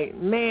great night.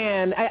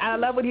 Man, I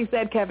love what he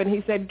said, Kevin.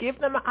 He said, give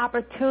them an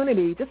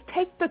opportunity. Just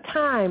take the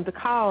time to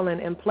call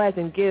and pledge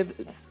and give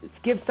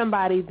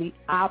somebody the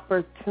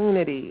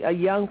opportunity, a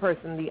young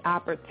person the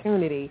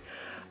opportunity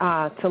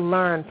to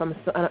learn from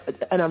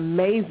an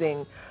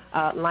amazing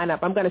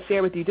lineup. I'm going to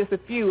share with you just a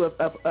few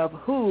of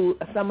who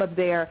some of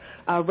their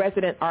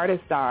resident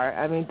artists are.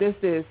 I mean, this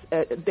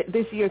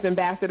year's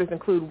ambassadors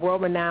include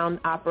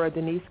world-renowned opera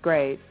Denyce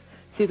Graves.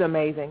 She's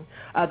amazing.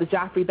 The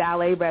Joffrey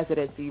Ballet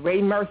residency,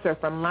 Ray Mercer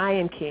from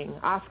Lion King,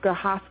 Oscar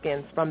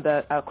Hawkins from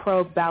the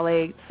Kirov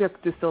Ballet,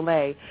 Cirque Du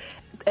Soleil,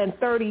 and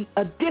 30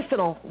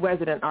 additional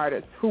resident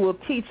artists who will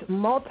teach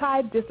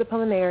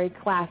multidisciplinary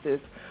classes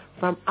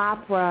from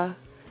opera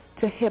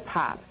to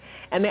hip-hop.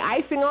 And the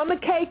icing on the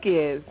cake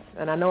is,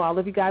 and I know all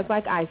of you guys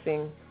like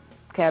icing,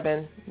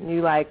 Kevin,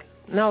 you like,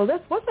 no,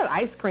 what's that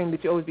ice cream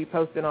that you always be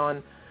posting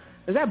on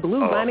Is that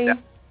Blue Bunny?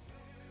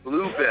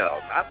 Bluebell,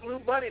 not Blue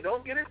Bunny.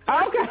 Don't get it.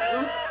 Okay.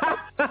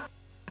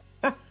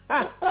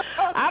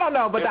 I don't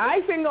know, but the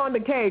icing on the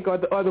cake or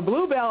the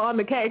Bluebell on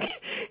the cake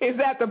is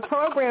that the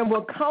program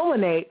will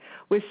culminate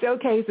with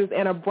showcases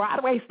in a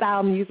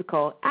Broadway-style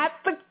musical at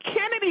the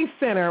Kennedy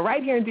Center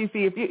right here in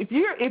D.C.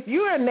 If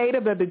you're a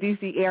native of the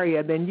D.C.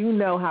 area, then you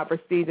know how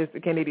prestigious the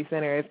Kennedy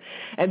Center is.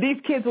 And these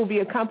kids will be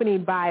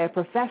accompanied by a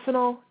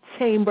professional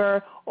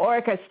chamber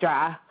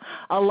orchestra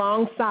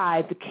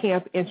alongside the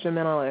camp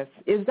instrumentalists.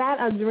 Is that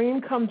a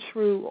dream come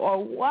true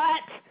or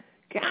what?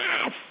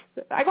 Gosh,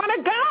 I want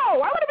to go. I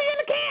want to be in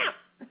the camp.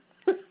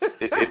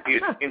 If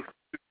you can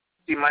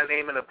see my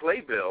name in a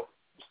playbill.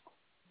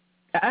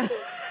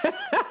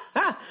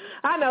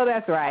 I know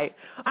that's right.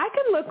 I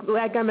can look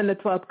like I'm in the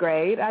 12th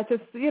grade. I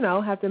just,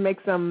 have to make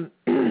some,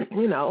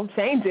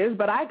 changes.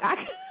 But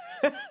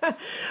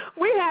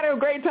we had a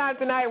great time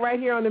tonight right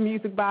here on the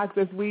Music Box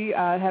as we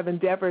have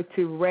endeavored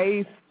to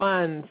raise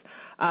funds.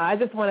 I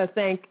just want to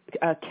thank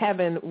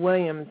Kevin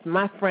Williams,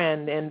 my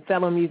friend and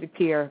fellow music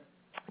peer,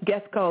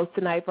 guest co-host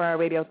tonight for our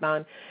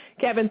Radio-A-thon.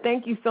 Kevin,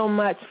 thank you so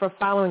much for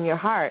following your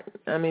heart.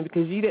 I mean,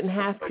 because you didn't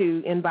have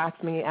to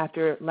inbox me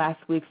after last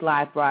week's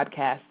live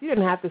broadcast. You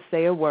didn't have to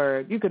say a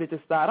word. You could have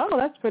just thought, oh,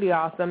 that's pretty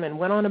awesome, and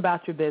went on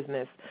about your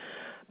business.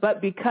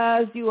 But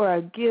because you are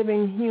a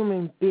giving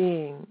human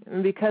being,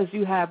 and because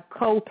you have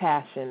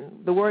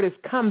co-passion, the word is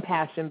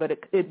compassion, but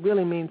it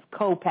really means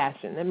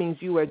co-passion. That means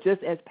you are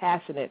just as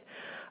passionate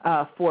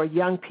for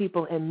young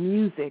people and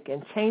music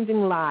and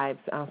changing lives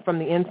from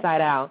the inside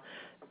out.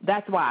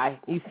 That's why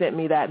you sent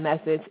me that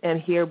message, and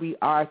here we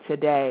are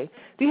today.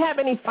 Do you have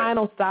any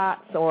final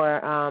thoughts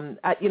or,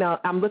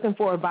 I'm looking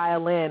for a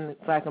violin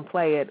so I can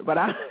play it, but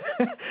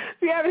do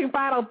you have any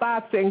final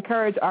thoughts to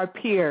encourage our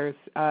peers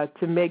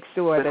to make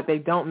sure that they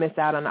don't miss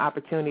out on the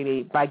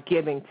opportunity by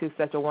giving to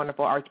such a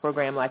wonderful arts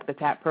program like the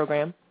TAP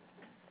program?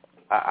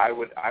 I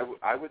would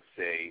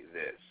say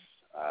this.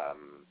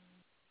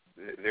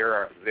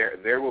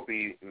 There will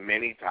be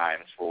many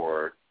times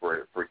for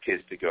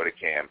kids to go to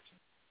camps.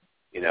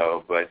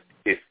 But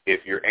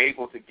if you're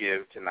able to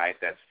give tonight,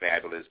 that's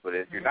fabulous. But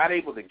if you're not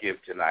able to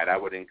give tonight, I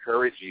would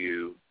encourage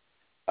you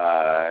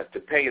to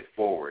pay it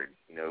forward.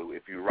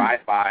 If you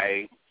ride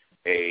by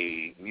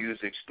a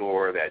music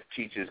store that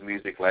teaches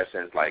music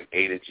lessons like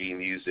A to G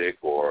music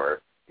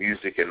or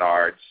music and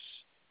arts,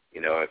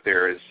 if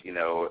there's,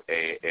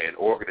 an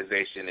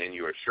organization in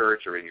your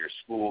church or in your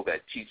school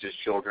that teaches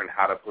children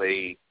how to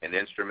play an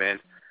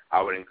instrument,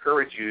 I would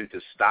encourage you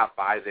to stop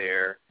by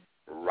there,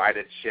 write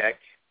a check,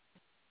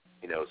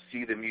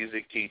 see the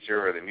music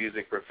teacher or the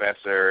music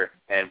professor,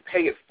 and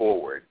pay it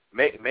forward.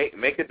 Make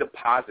a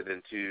deposit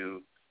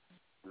into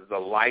the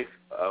life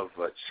of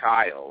a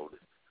child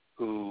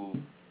whose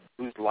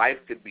life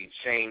could be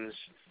changed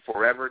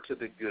forever to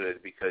the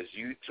good because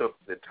you took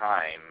the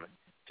time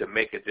to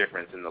make a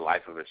difference in the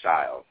life of a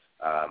child.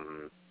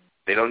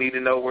 They don't need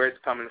to know where it's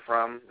coming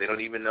from. They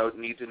don't even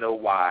need to know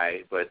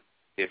why. But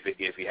if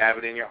you have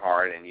it in your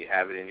heart and you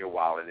have it in your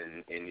wallet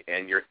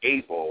and you're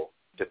able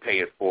to pay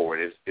it forward,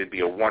 it'd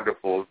be a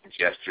wonderful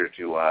gesture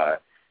to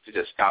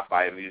just stop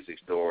by a music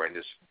store and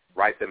just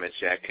write them a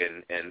check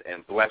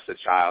and bless a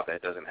child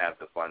that doesn't have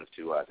the funds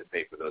to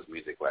pay for those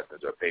music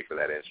lessons or pay for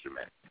that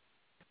instrument.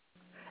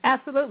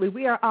 Absolutely.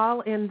 We are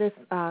all in this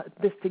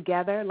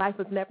together. Life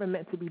was never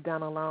meant to be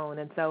done alone.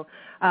 And so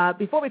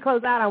before we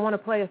close out, I want to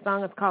play a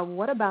song that's called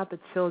What About the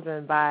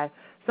Children by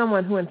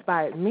someone who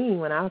inspired me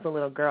when I was a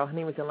little girl. Her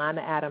name was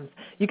Yolanda Adams.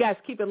 You guys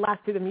keep it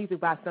locked to the Music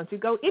Box. Don't you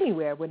go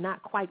anywhere. We're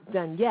not quite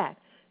done yet.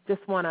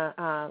 Just want to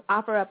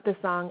offer up this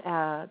song,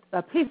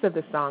 a piece of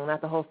this song, not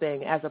the whole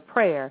thing, as a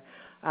prayer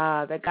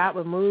that God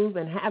would move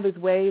and have his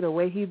way the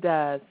way he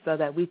does so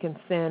that we can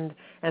send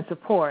and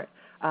support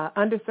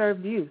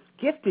underserved youth,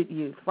 gifted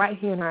youth right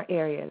here in our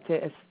area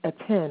to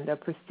attend a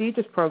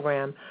prestigious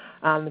program.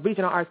 The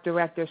Regional Arts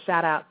Director,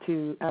 shout out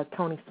to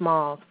Tony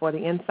Smalls for the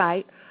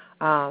insight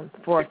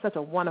for such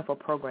a wonderful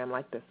program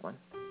like this one.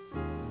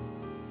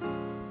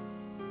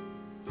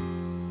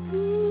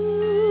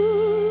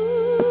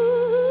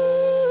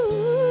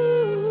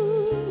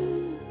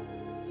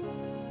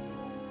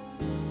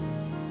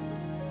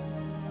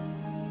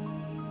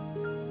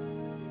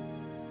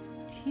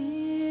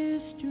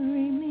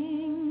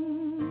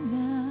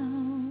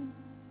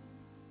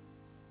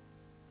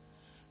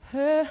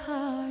 Her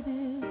heart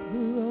is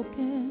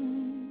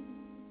broken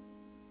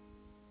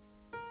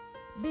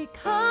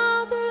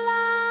because her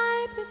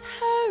life is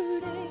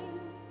hurting,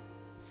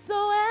 so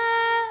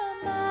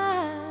am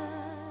I.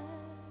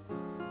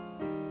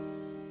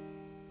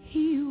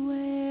 He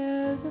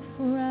wears a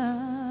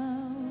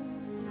frown,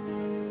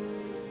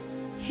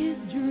 his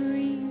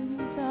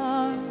dreams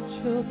are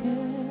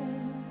choking,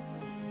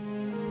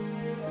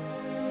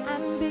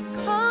 and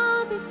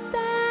because he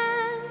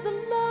stands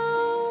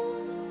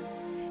alone,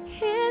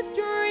 his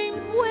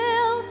dreams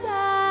will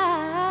die.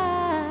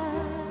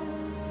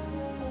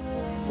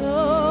 So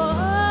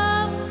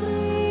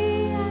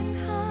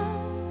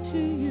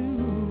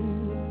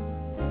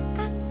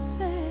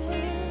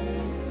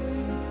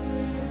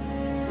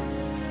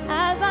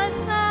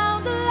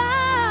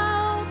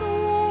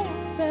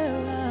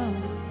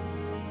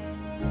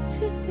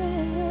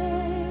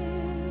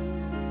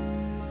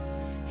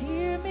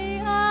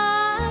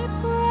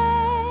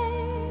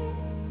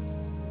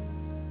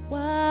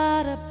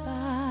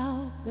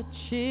the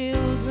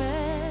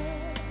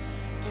children.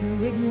 To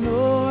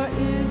ignore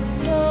is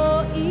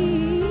so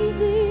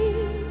easy.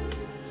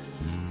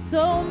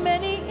 So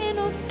many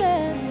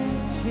innocent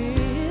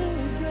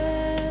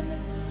children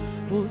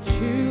will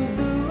choose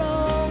the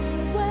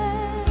wrong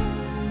way.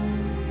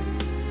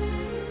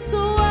 So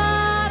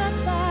what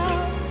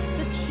about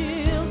the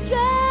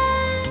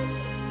children?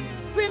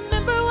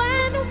 Remember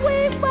when we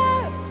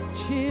were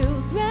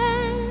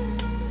children?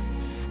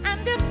 And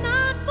if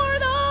not for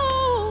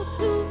those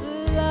who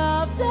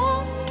loved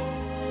us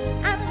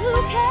and who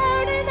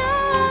cared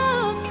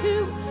enough to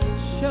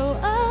show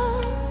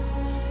us,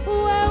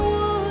 where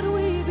would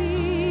we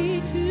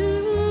be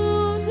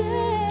today?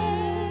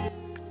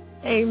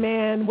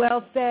 Amen.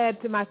 Well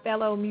said to my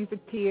fellow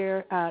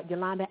musiceer,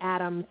 Yolanda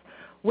Adams.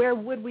 Where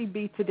would we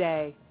be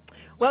today?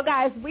 Well,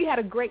 guys, we had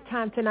a great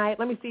time tonight.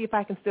 Let me see if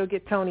I can still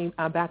get Tony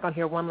back on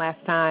here one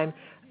last time.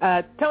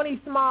 Tony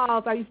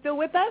Smalls, are you still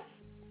with us?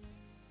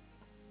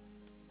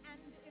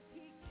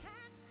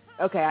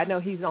 Okay, I know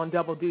he's on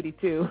double duty,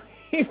 too.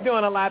 He's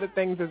doing a lot of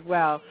things as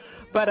well.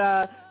 But,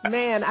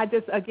 man,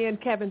 again,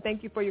 Kevin,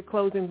 thank you for your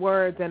closing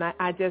words, and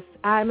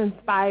I'm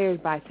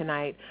inspired by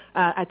tonight.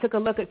 I took a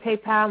look at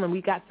PayPal, and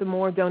we got some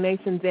more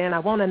donations in. I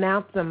won't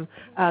announce them,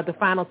 the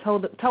final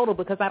total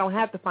because I don't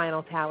have the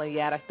final tally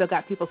yet. I still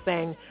got people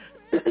saying,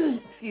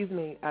 excuse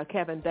me,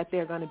 Kevin, that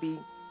they're going to be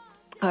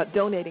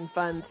donating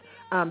funds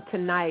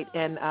tonight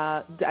and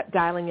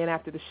dialing in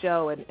after the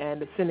show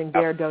and sending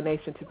their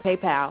donation to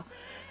PayPal.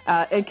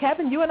 And,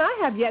 Kevin, you and I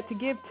have yet to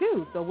give,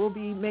 too, so we'll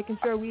be making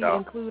sure we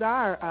include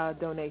our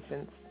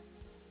donations.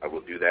 I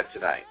will do that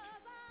tonight.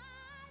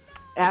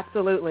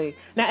 Absolutely.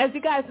 Now, as you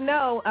guys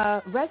know,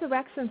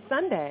 Resurrection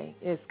Sunday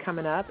is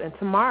coming up, and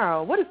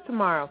tomorrow, what is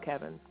tomorrow,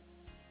 Kevin?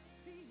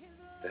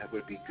 That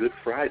would be Good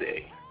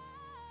Friday.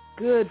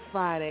 Good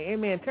Friday.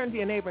 Amen. Turn to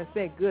your neighbor and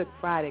say, Good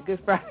Friday, Good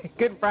Friday,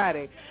 Good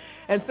Friday.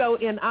 And so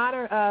in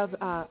honor of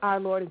our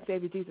Lord and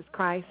Savior Jesus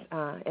Christ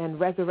and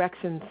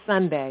Resurrection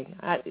Sunday,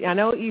 I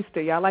know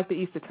Easter. Y'all like the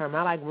Easter term.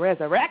 I like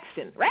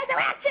resurrection.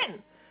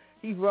 Resurrection!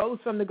 He rose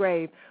from the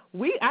grave.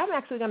 I'm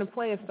actually going to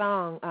play a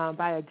song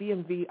by a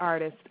DMV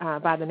artist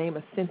by the name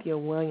of Cynthia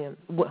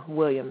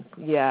Williams.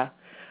 Yeah.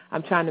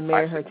 I'm trying to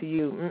marry her to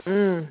you.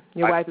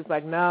 Your wife is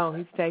like, no,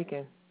 he's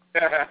taken.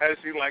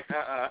 She's like,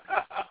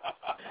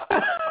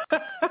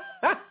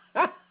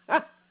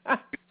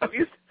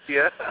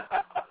 Yeah.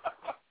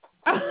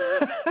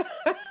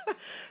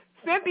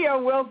 Cynthia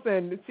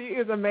Wilson, she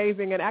is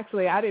amazing, and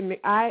actually I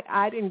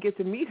didn't get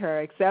to meet her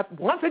except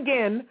once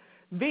again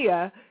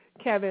via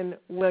Kevin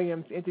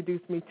Williams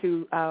introduced me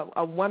to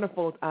a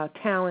wonderful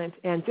talent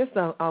and just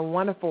a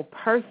wonderful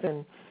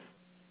person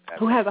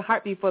who has a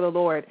heartbeat for the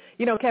Lord.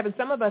 You know, Kevin,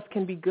 some of us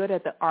can be good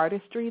at the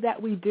artistry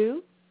that we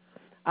do,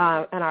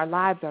 and our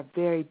lives are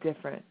very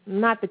different.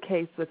 Not the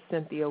case with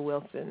Cynthia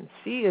Wilson.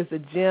 She is a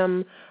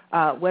gem,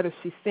 whether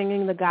she's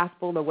singing the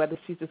gospel or whether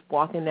she's just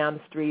walking down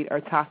the street or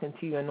talking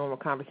to you in normal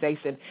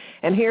conversation.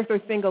 And here's her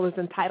single. It's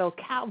entitled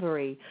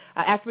Calvary.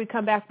 After we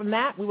come back from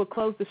that, we will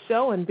close the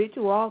show and bid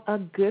you all a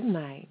good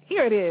night.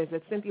 Here it is.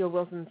 It's Cynthia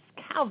Wilson's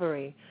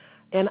Calvary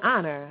in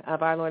honor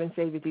of our Lord and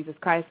Savior Jesus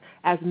Christ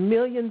as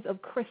millions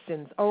of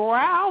Christians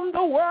around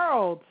the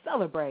world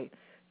celebrate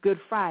Good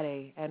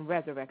Friday and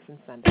Resurrection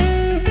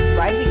Sunday,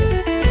 right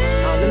here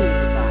on the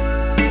Music Box.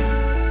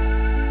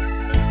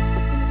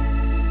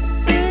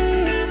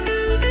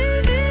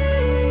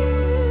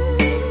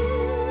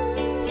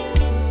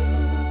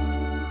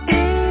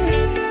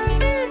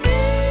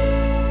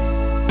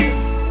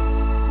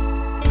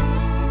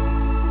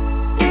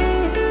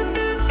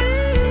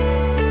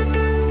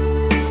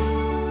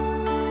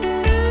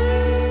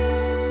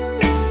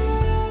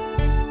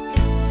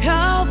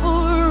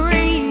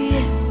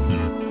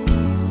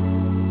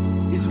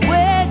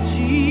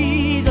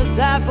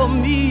 For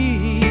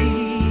me,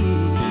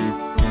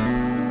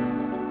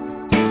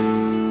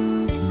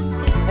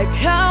 at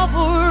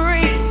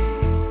Calvary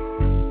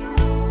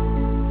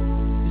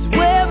is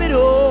where it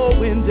all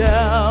went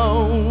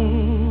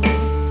down.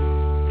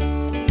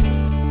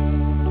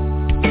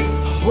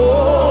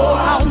 Oh,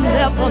 I'll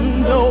never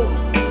know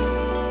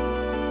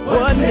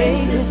what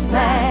made this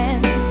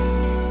man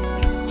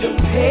to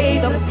pay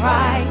the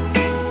price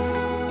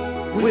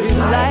with his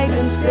life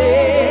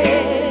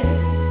instead.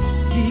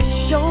 He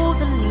showed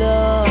the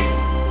love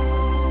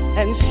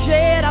and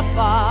shared our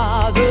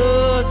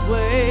Father's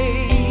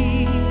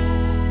way.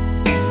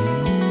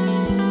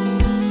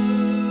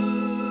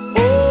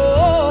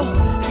 Oh,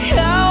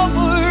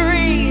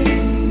 Calvary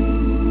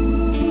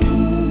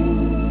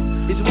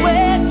is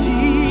where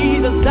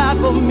Jesus died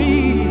for me.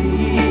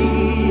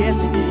 Yes,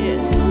 it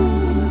is.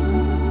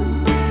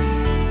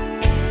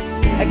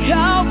 At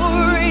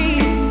Calvary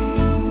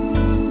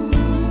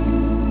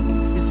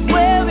is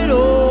where it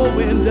all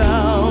went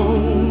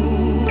down.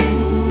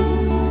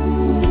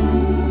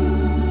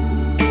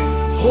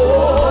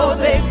 Oh,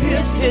 they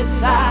pierced his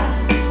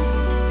side,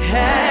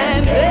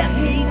 and then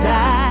he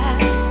died.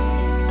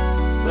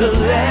 The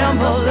Lamb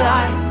of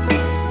life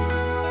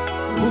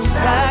who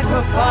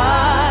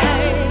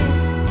sacrificed.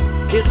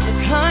 It's the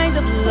kind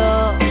of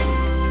love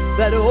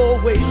that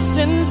always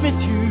sends me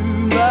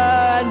to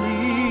my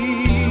knees.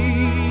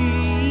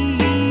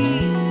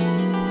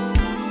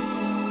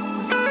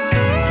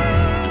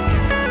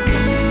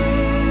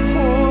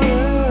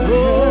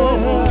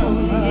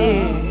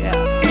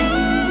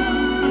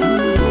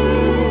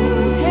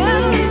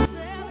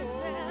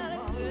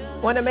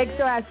 Want to make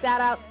sure I shout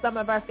out some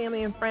of our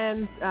family and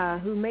friends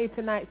who made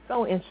tonight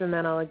so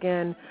instrumental.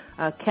 Again,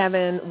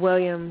 Kevin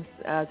Williams,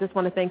 just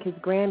want to thank his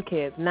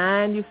grandkids.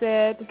 9, you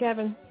said,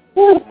 Kevin?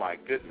 Oh, my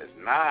goodness,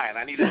 9.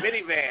 I need a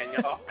minivan,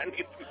 y'all. I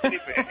need a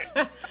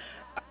minivan.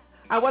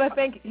 I want to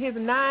thank his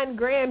 9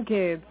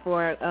 grandkids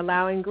for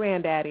allowing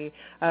Granddaddy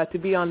to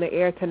be on the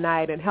air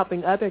tonight and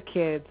helping other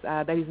kids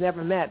that he's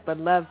never met but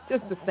loves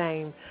just the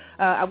same.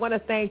 I want to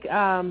thank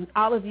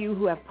all of you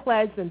who have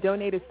pledged and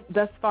donated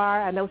thus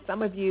far. I know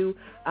some of you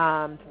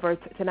for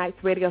tonight's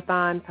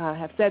Radiothon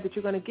have said that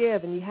you're going to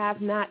give, and you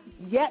have not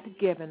yet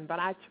given, but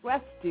I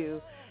trust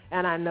you,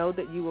 and I know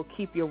that you will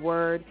keep your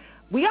word.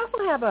 We also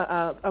have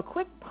a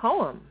quick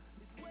poem.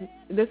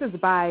 This is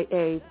by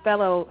a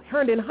fellow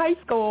Herndon High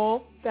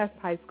School, best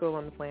high school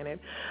on the planet,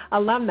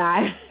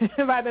 alumni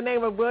by the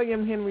name of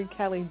William Henry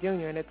Kelly,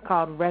 Jr., and it's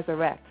called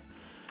Resurrect.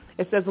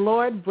 It says,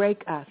 Lord,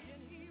 break us.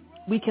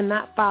 We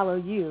cannot follow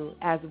you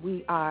as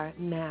we are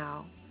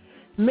now.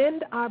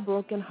 Mend our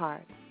broken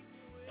hearts.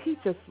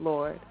 Teach us,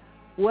 Lord,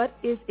 what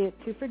is it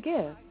to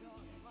forgive?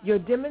 Your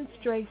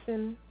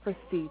demonstration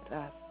precedes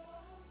us.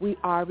 We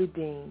are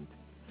redeemed.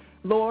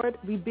 Lord,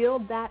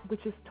 rebuild that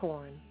which is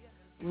torn.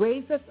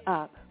 Raise us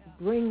up.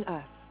 Bring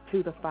us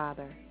to the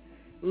Father.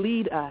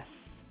 Lead us.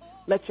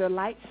 Let your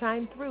light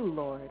shine through,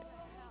 Lord.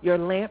 Your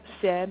lamp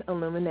shed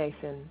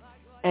illumination,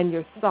 and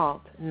your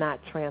salt not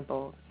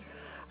trampled.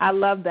 I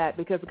love that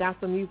because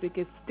gospel music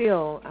is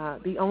still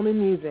the only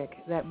music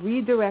that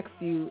redirects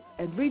you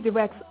and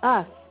redirects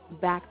us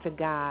back to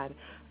God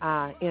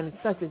in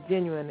such a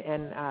genuine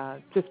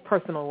and just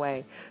personal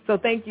way. So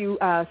thank you.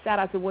 Shout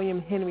out to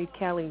William Henry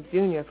Kelly,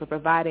 Jr. for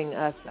providing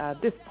us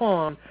this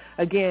poem,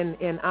 again,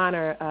 in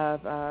honor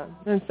of,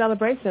 in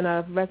celebration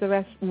of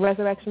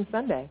Resurrection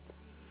Sunday.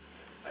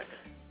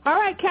 All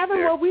right, Kevin,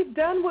 well, we've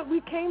done what we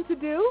came to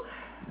do.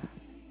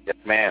 Yes,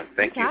 ma'am.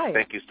 Thank you. Hi.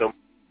 Thank you so much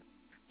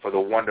for the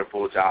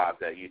wonderful job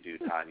that you do,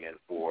 Tanya, and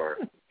for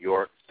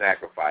your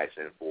sacrifice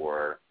and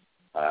for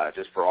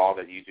just for all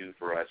that you do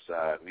for us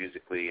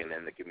musically and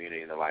in the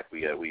community and the life.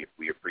 We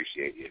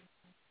appreciate you.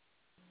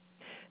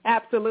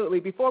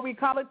 Absolutely. Before we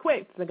call it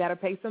quits, I got to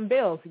pay some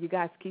bills, so you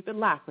guys keep it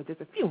locked for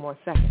just a few more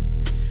seconds.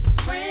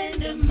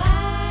 Friend of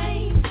mine.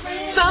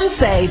 Some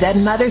say that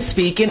mothers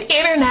speak an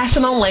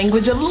international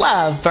language of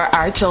love for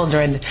our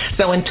children.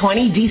 So when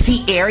 20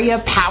 D.C.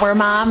 area power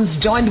moms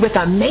joined with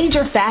a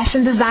major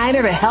fashion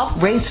designer to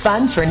help raise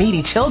funds for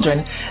needy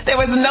children, there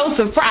was no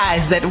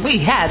surprise that we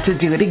had to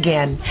do it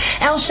again.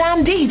 El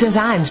Shandi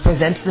Designs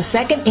presents the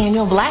second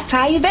annual Black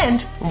Tie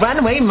event,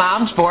 Runway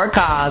Moms for a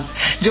Cause.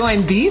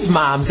 Join these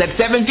moms at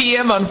 7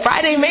 p.m. on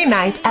Friday, May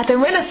 9th at the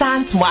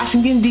Renaissance,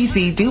 Washington,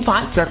 D.C.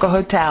 DuPont Circle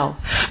Hotel.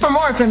 For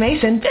more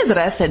information, visit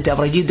us at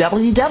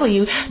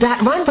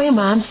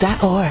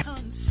www.runwaymoms.org.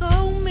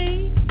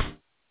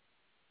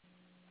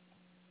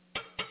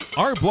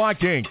 Our Block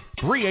Inc.,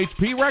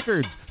 3HP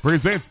Records,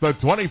 presents the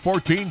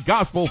 2014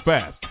 Gospel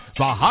Fest,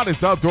 the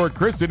hottest outdoor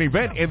Christian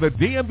event in the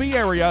DMV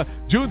area,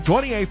 June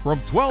 28th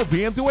from 12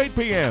 p.m. to 8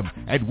 p.m.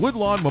 at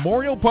Woodlawn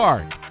Memorial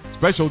Park.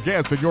 Special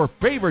guests and your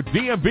favorite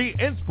DMV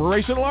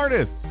inspirational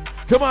artists.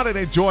 Come out and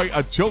enjoy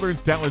a children's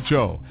talent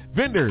show,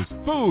 vendors,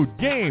 food,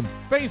 games,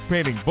 face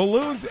painting,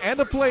 balloons, and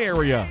a play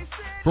area.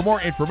 For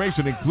more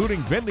information,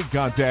 including vending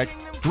contact,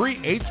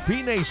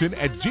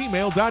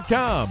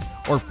 3hpnation@gmail.com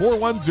or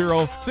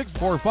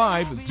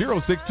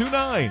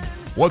 410-645-0629.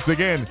 Once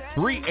again,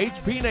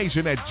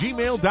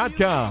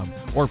 3hpnation@gmail.com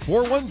or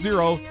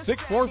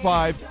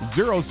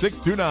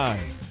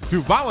 410-645-0629.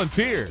 To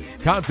volunteer,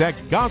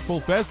 contact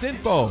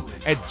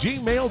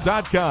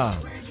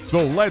gospelfestinfo@gmail.com. So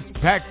let's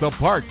pack the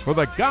park for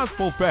the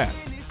Gospel Fest.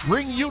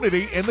 Bring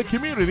unity in the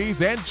communities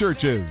and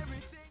churches.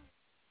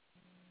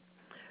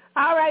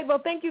 All right. Well,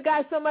 thank you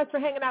guys so much for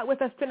hanging out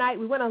with us tonight.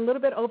 We went a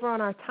little bit over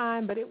on our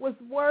time, but it was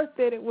worth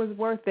it. It was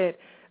worth it.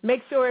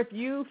 Make sure if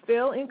you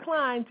feel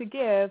inclined to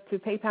give, to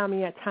PayPal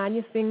me at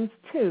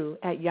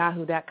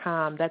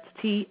TanyaSings2@yahoo.com. That's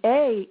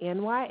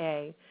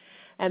TANYA,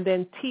 and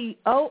then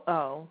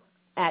TOO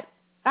at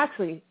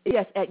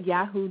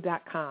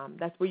yahoo.com.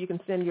 That's where you can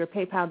send your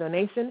PayPal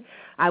donation.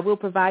 I will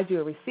provide you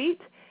a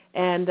receipt,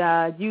 and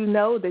you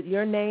know that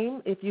your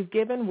name, if you've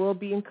given, will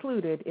be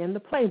included in the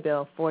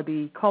playbill for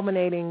the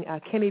culminating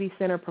Kennedy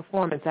Center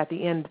performance at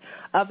the end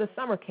of the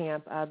summer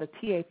camp, the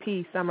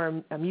TAP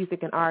Summer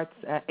Music and Arts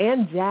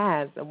and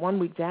Jazz, a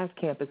one-week jazz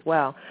camp as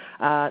well.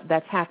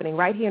 That's happening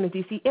right here in the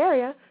D.C.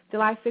 area,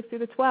 July 6th through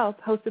the 12th,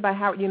 hosted by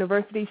Howard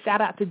University. Shout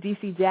out to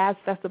D.C. Jazz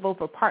Festival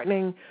for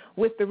partnering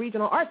with the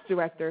Regional Arts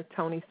Director,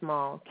 Tony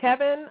Small.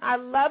 Kevin, I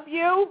love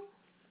you.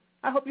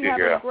 I hope you have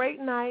a great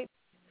night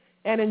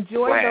and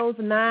enjoy those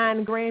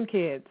 9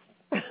 grandkids.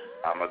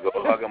 I'm going to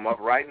go hug them up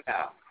right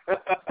now.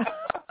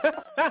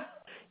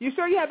 You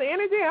sure you have the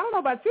energy? I don't know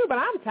about you, but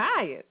I'm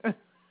tired.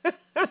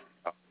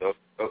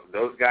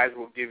 Those guys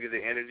will give you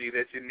the energy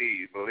that you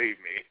need, believe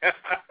me.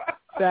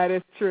 That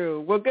is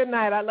true. Well, good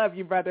night. I love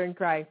you, brother in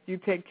Christ. You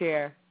take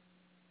care.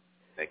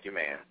 Thank you,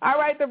 ma'am. All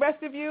right, the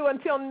rest of you,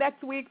 until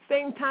next week,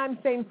 same time,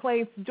 same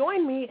place,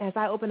 join me as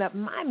I open up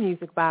my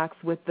music box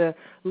with the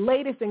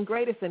latest and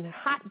greatest and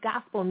hot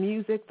gospel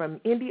music from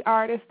indie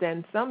artists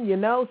and some you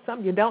know,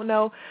 some you don't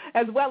know,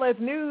 as well as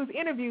news,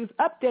 interviews,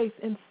 updates,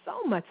 and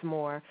so much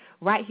more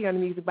right here on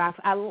the Music Box.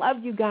 I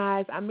love you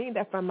guys. I mean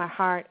that from my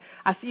heart.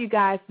 I'll see you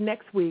guys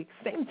next week,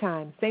 same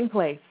time, same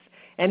place.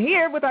 And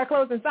here with our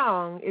closing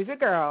song is your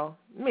girl,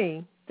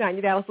 me,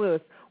 Tanya Dallas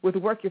Lewis, with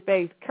Work Your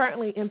Faith,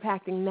 currently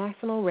impacting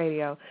national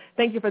radio.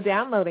 Thank you for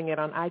downloading it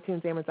on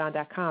iTunes,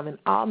 Amazon.com, and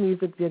all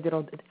music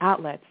digital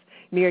outlets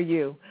near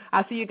you.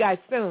 I'll see you guys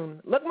soon.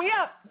 Look me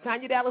up,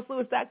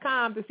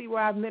 TanyaDallasLewis.com, to see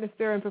where I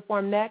minister and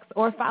perform next,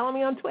 or follow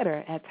me on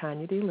Twitter at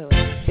Tanya D. Lewis.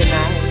 Good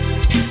night.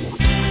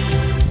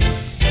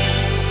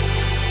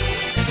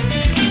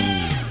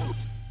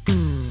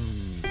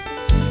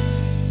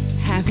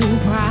 Having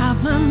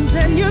problems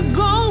and you're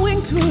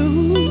going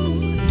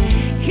through,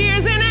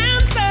 here's an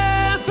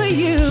answer for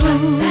you.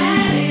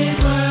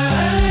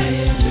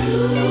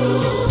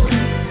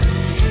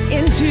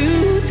 In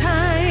due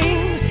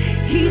time,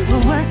 he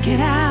will work it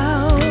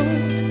out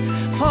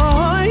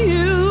for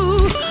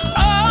you.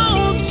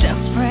 Oh,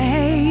 just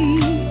pray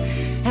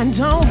and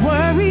don't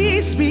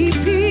worry, speak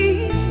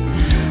peace.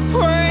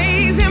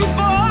 Praise him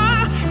for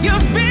your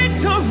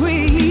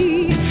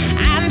victory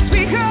and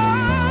speak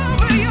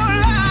over your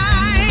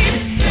life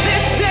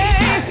this day.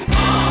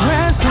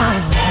 Rest on.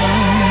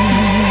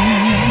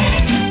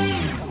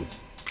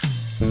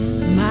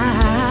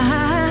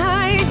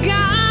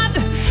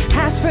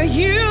 For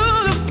you,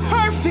 the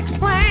perfect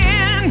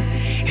plan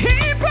he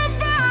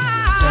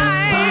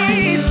provides.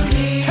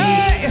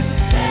 Hey,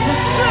 the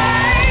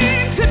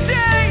same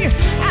today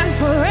and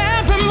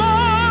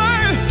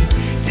forevermore.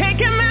 Take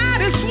him at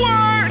his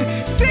word.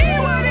 See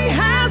what he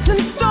has in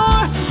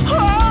store.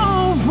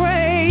 Oh,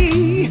 pray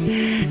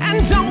and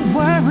don't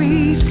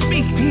worry.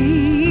 Speak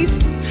peace.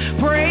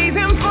 Praise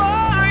him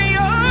for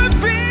your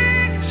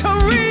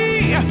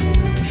victory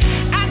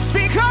and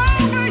speak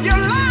over your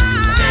life.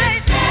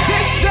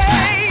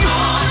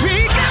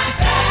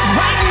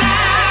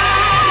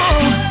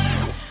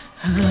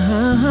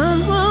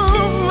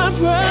 My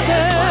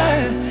brother,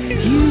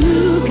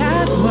 you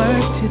got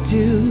work to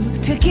do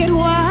to get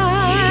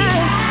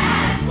wise.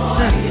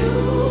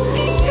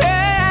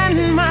 And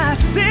my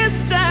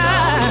sister,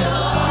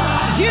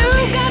 you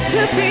got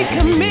to be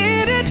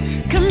committed.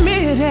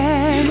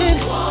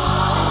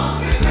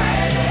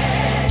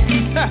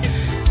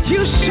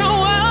 You show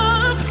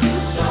up,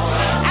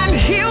 and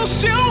he'll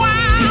show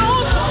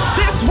out.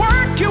 This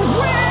work you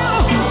will.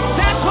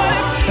 That's what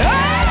it's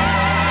all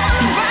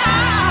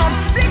about.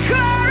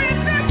 Declare it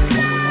this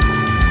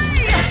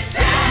day.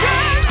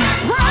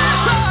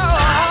 Press on.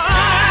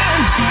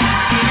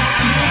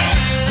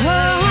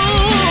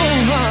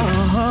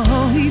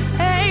 Oh, he's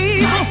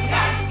able.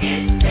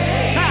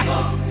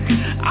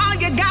 All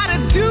you gotta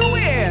do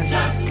is,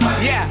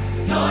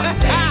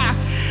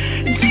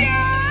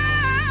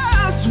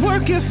 just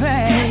work your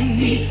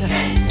faith.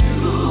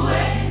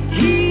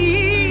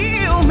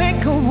 He'll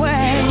make a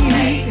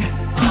way.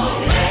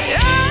 Oh,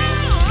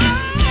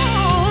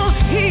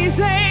 he's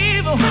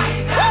able.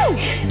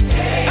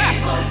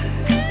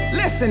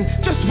 Listen,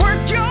 just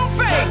work your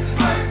faith.